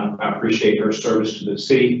online. I appreciate her service to the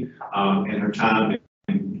city and her time.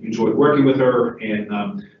 And enjoyed working with her.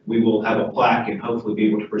 And we will have a plaque and hopefully be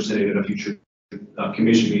able to present it at a future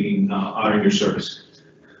commission meeting honoring your service,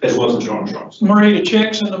 as well as Mr. Armstrong's. Marie, the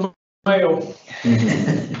check's in the mail.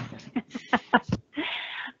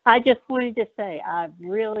 I just wanted to say I've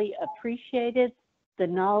really appreciated the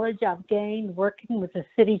knowledge I've gained working with the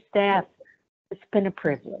city staff. It's been a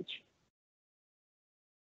privilege.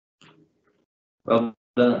 Well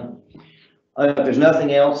done. If there's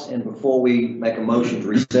nothing else, and before we make a motion to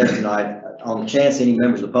recess tonight, on the chance any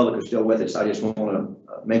members of the public are still with us, I just want to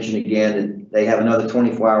mention again that they have another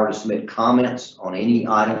 24 hours to submit comments on any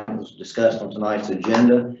items discussed on tonight's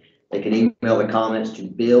agenda. They can email the comments to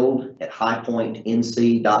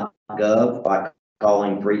build@highpointnc.gov by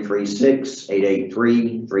calling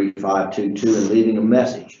 336-883-3522 and leaving a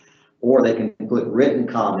message. Or they can put written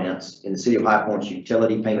comments in the City of High Point's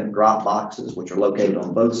utility payment drop boxes, which are located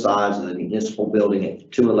on both sides of the municipal building at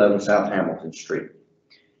 211 South Hamilton Street.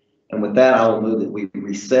 And with that, I will move that we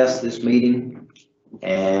recess this meeting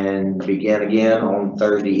and begin again on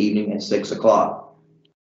Thursday evening at 6 o'clock.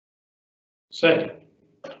 Second.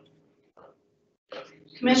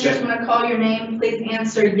 Commissioners, when I call your name, please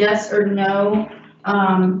answer yes or no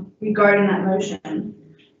regarding that motion.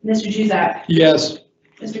 Mr. Juzak. Yes.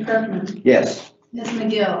 Mr. Kirkman. Yes. Ms.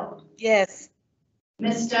 McGill. Yes.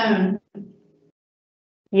 Ms. Stone.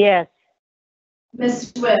 Yes.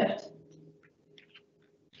 Ms. Swift.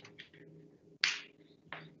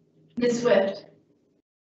 Ms. Swift.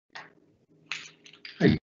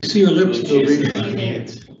 I see your lips moving.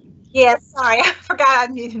 Yes, sorry, I forgot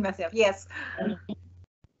I muted myself. Yes.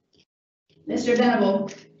 Mr.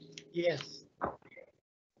 Venable. Yes.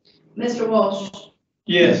 Mr. Walsh.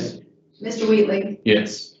 Yes. Mr. Wheatley.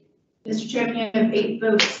 Yes. Mr. Chairman, you have 8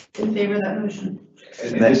 votes in favor of that motion.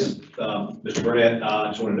 And this is, Mr. Burnett, I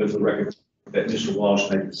just want to know for the record that Mr. Walsh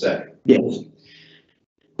made the second. Yes.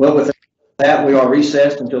 Well, with that, we are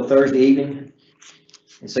recessed until Thursday evening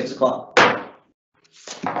at 6 o'clock.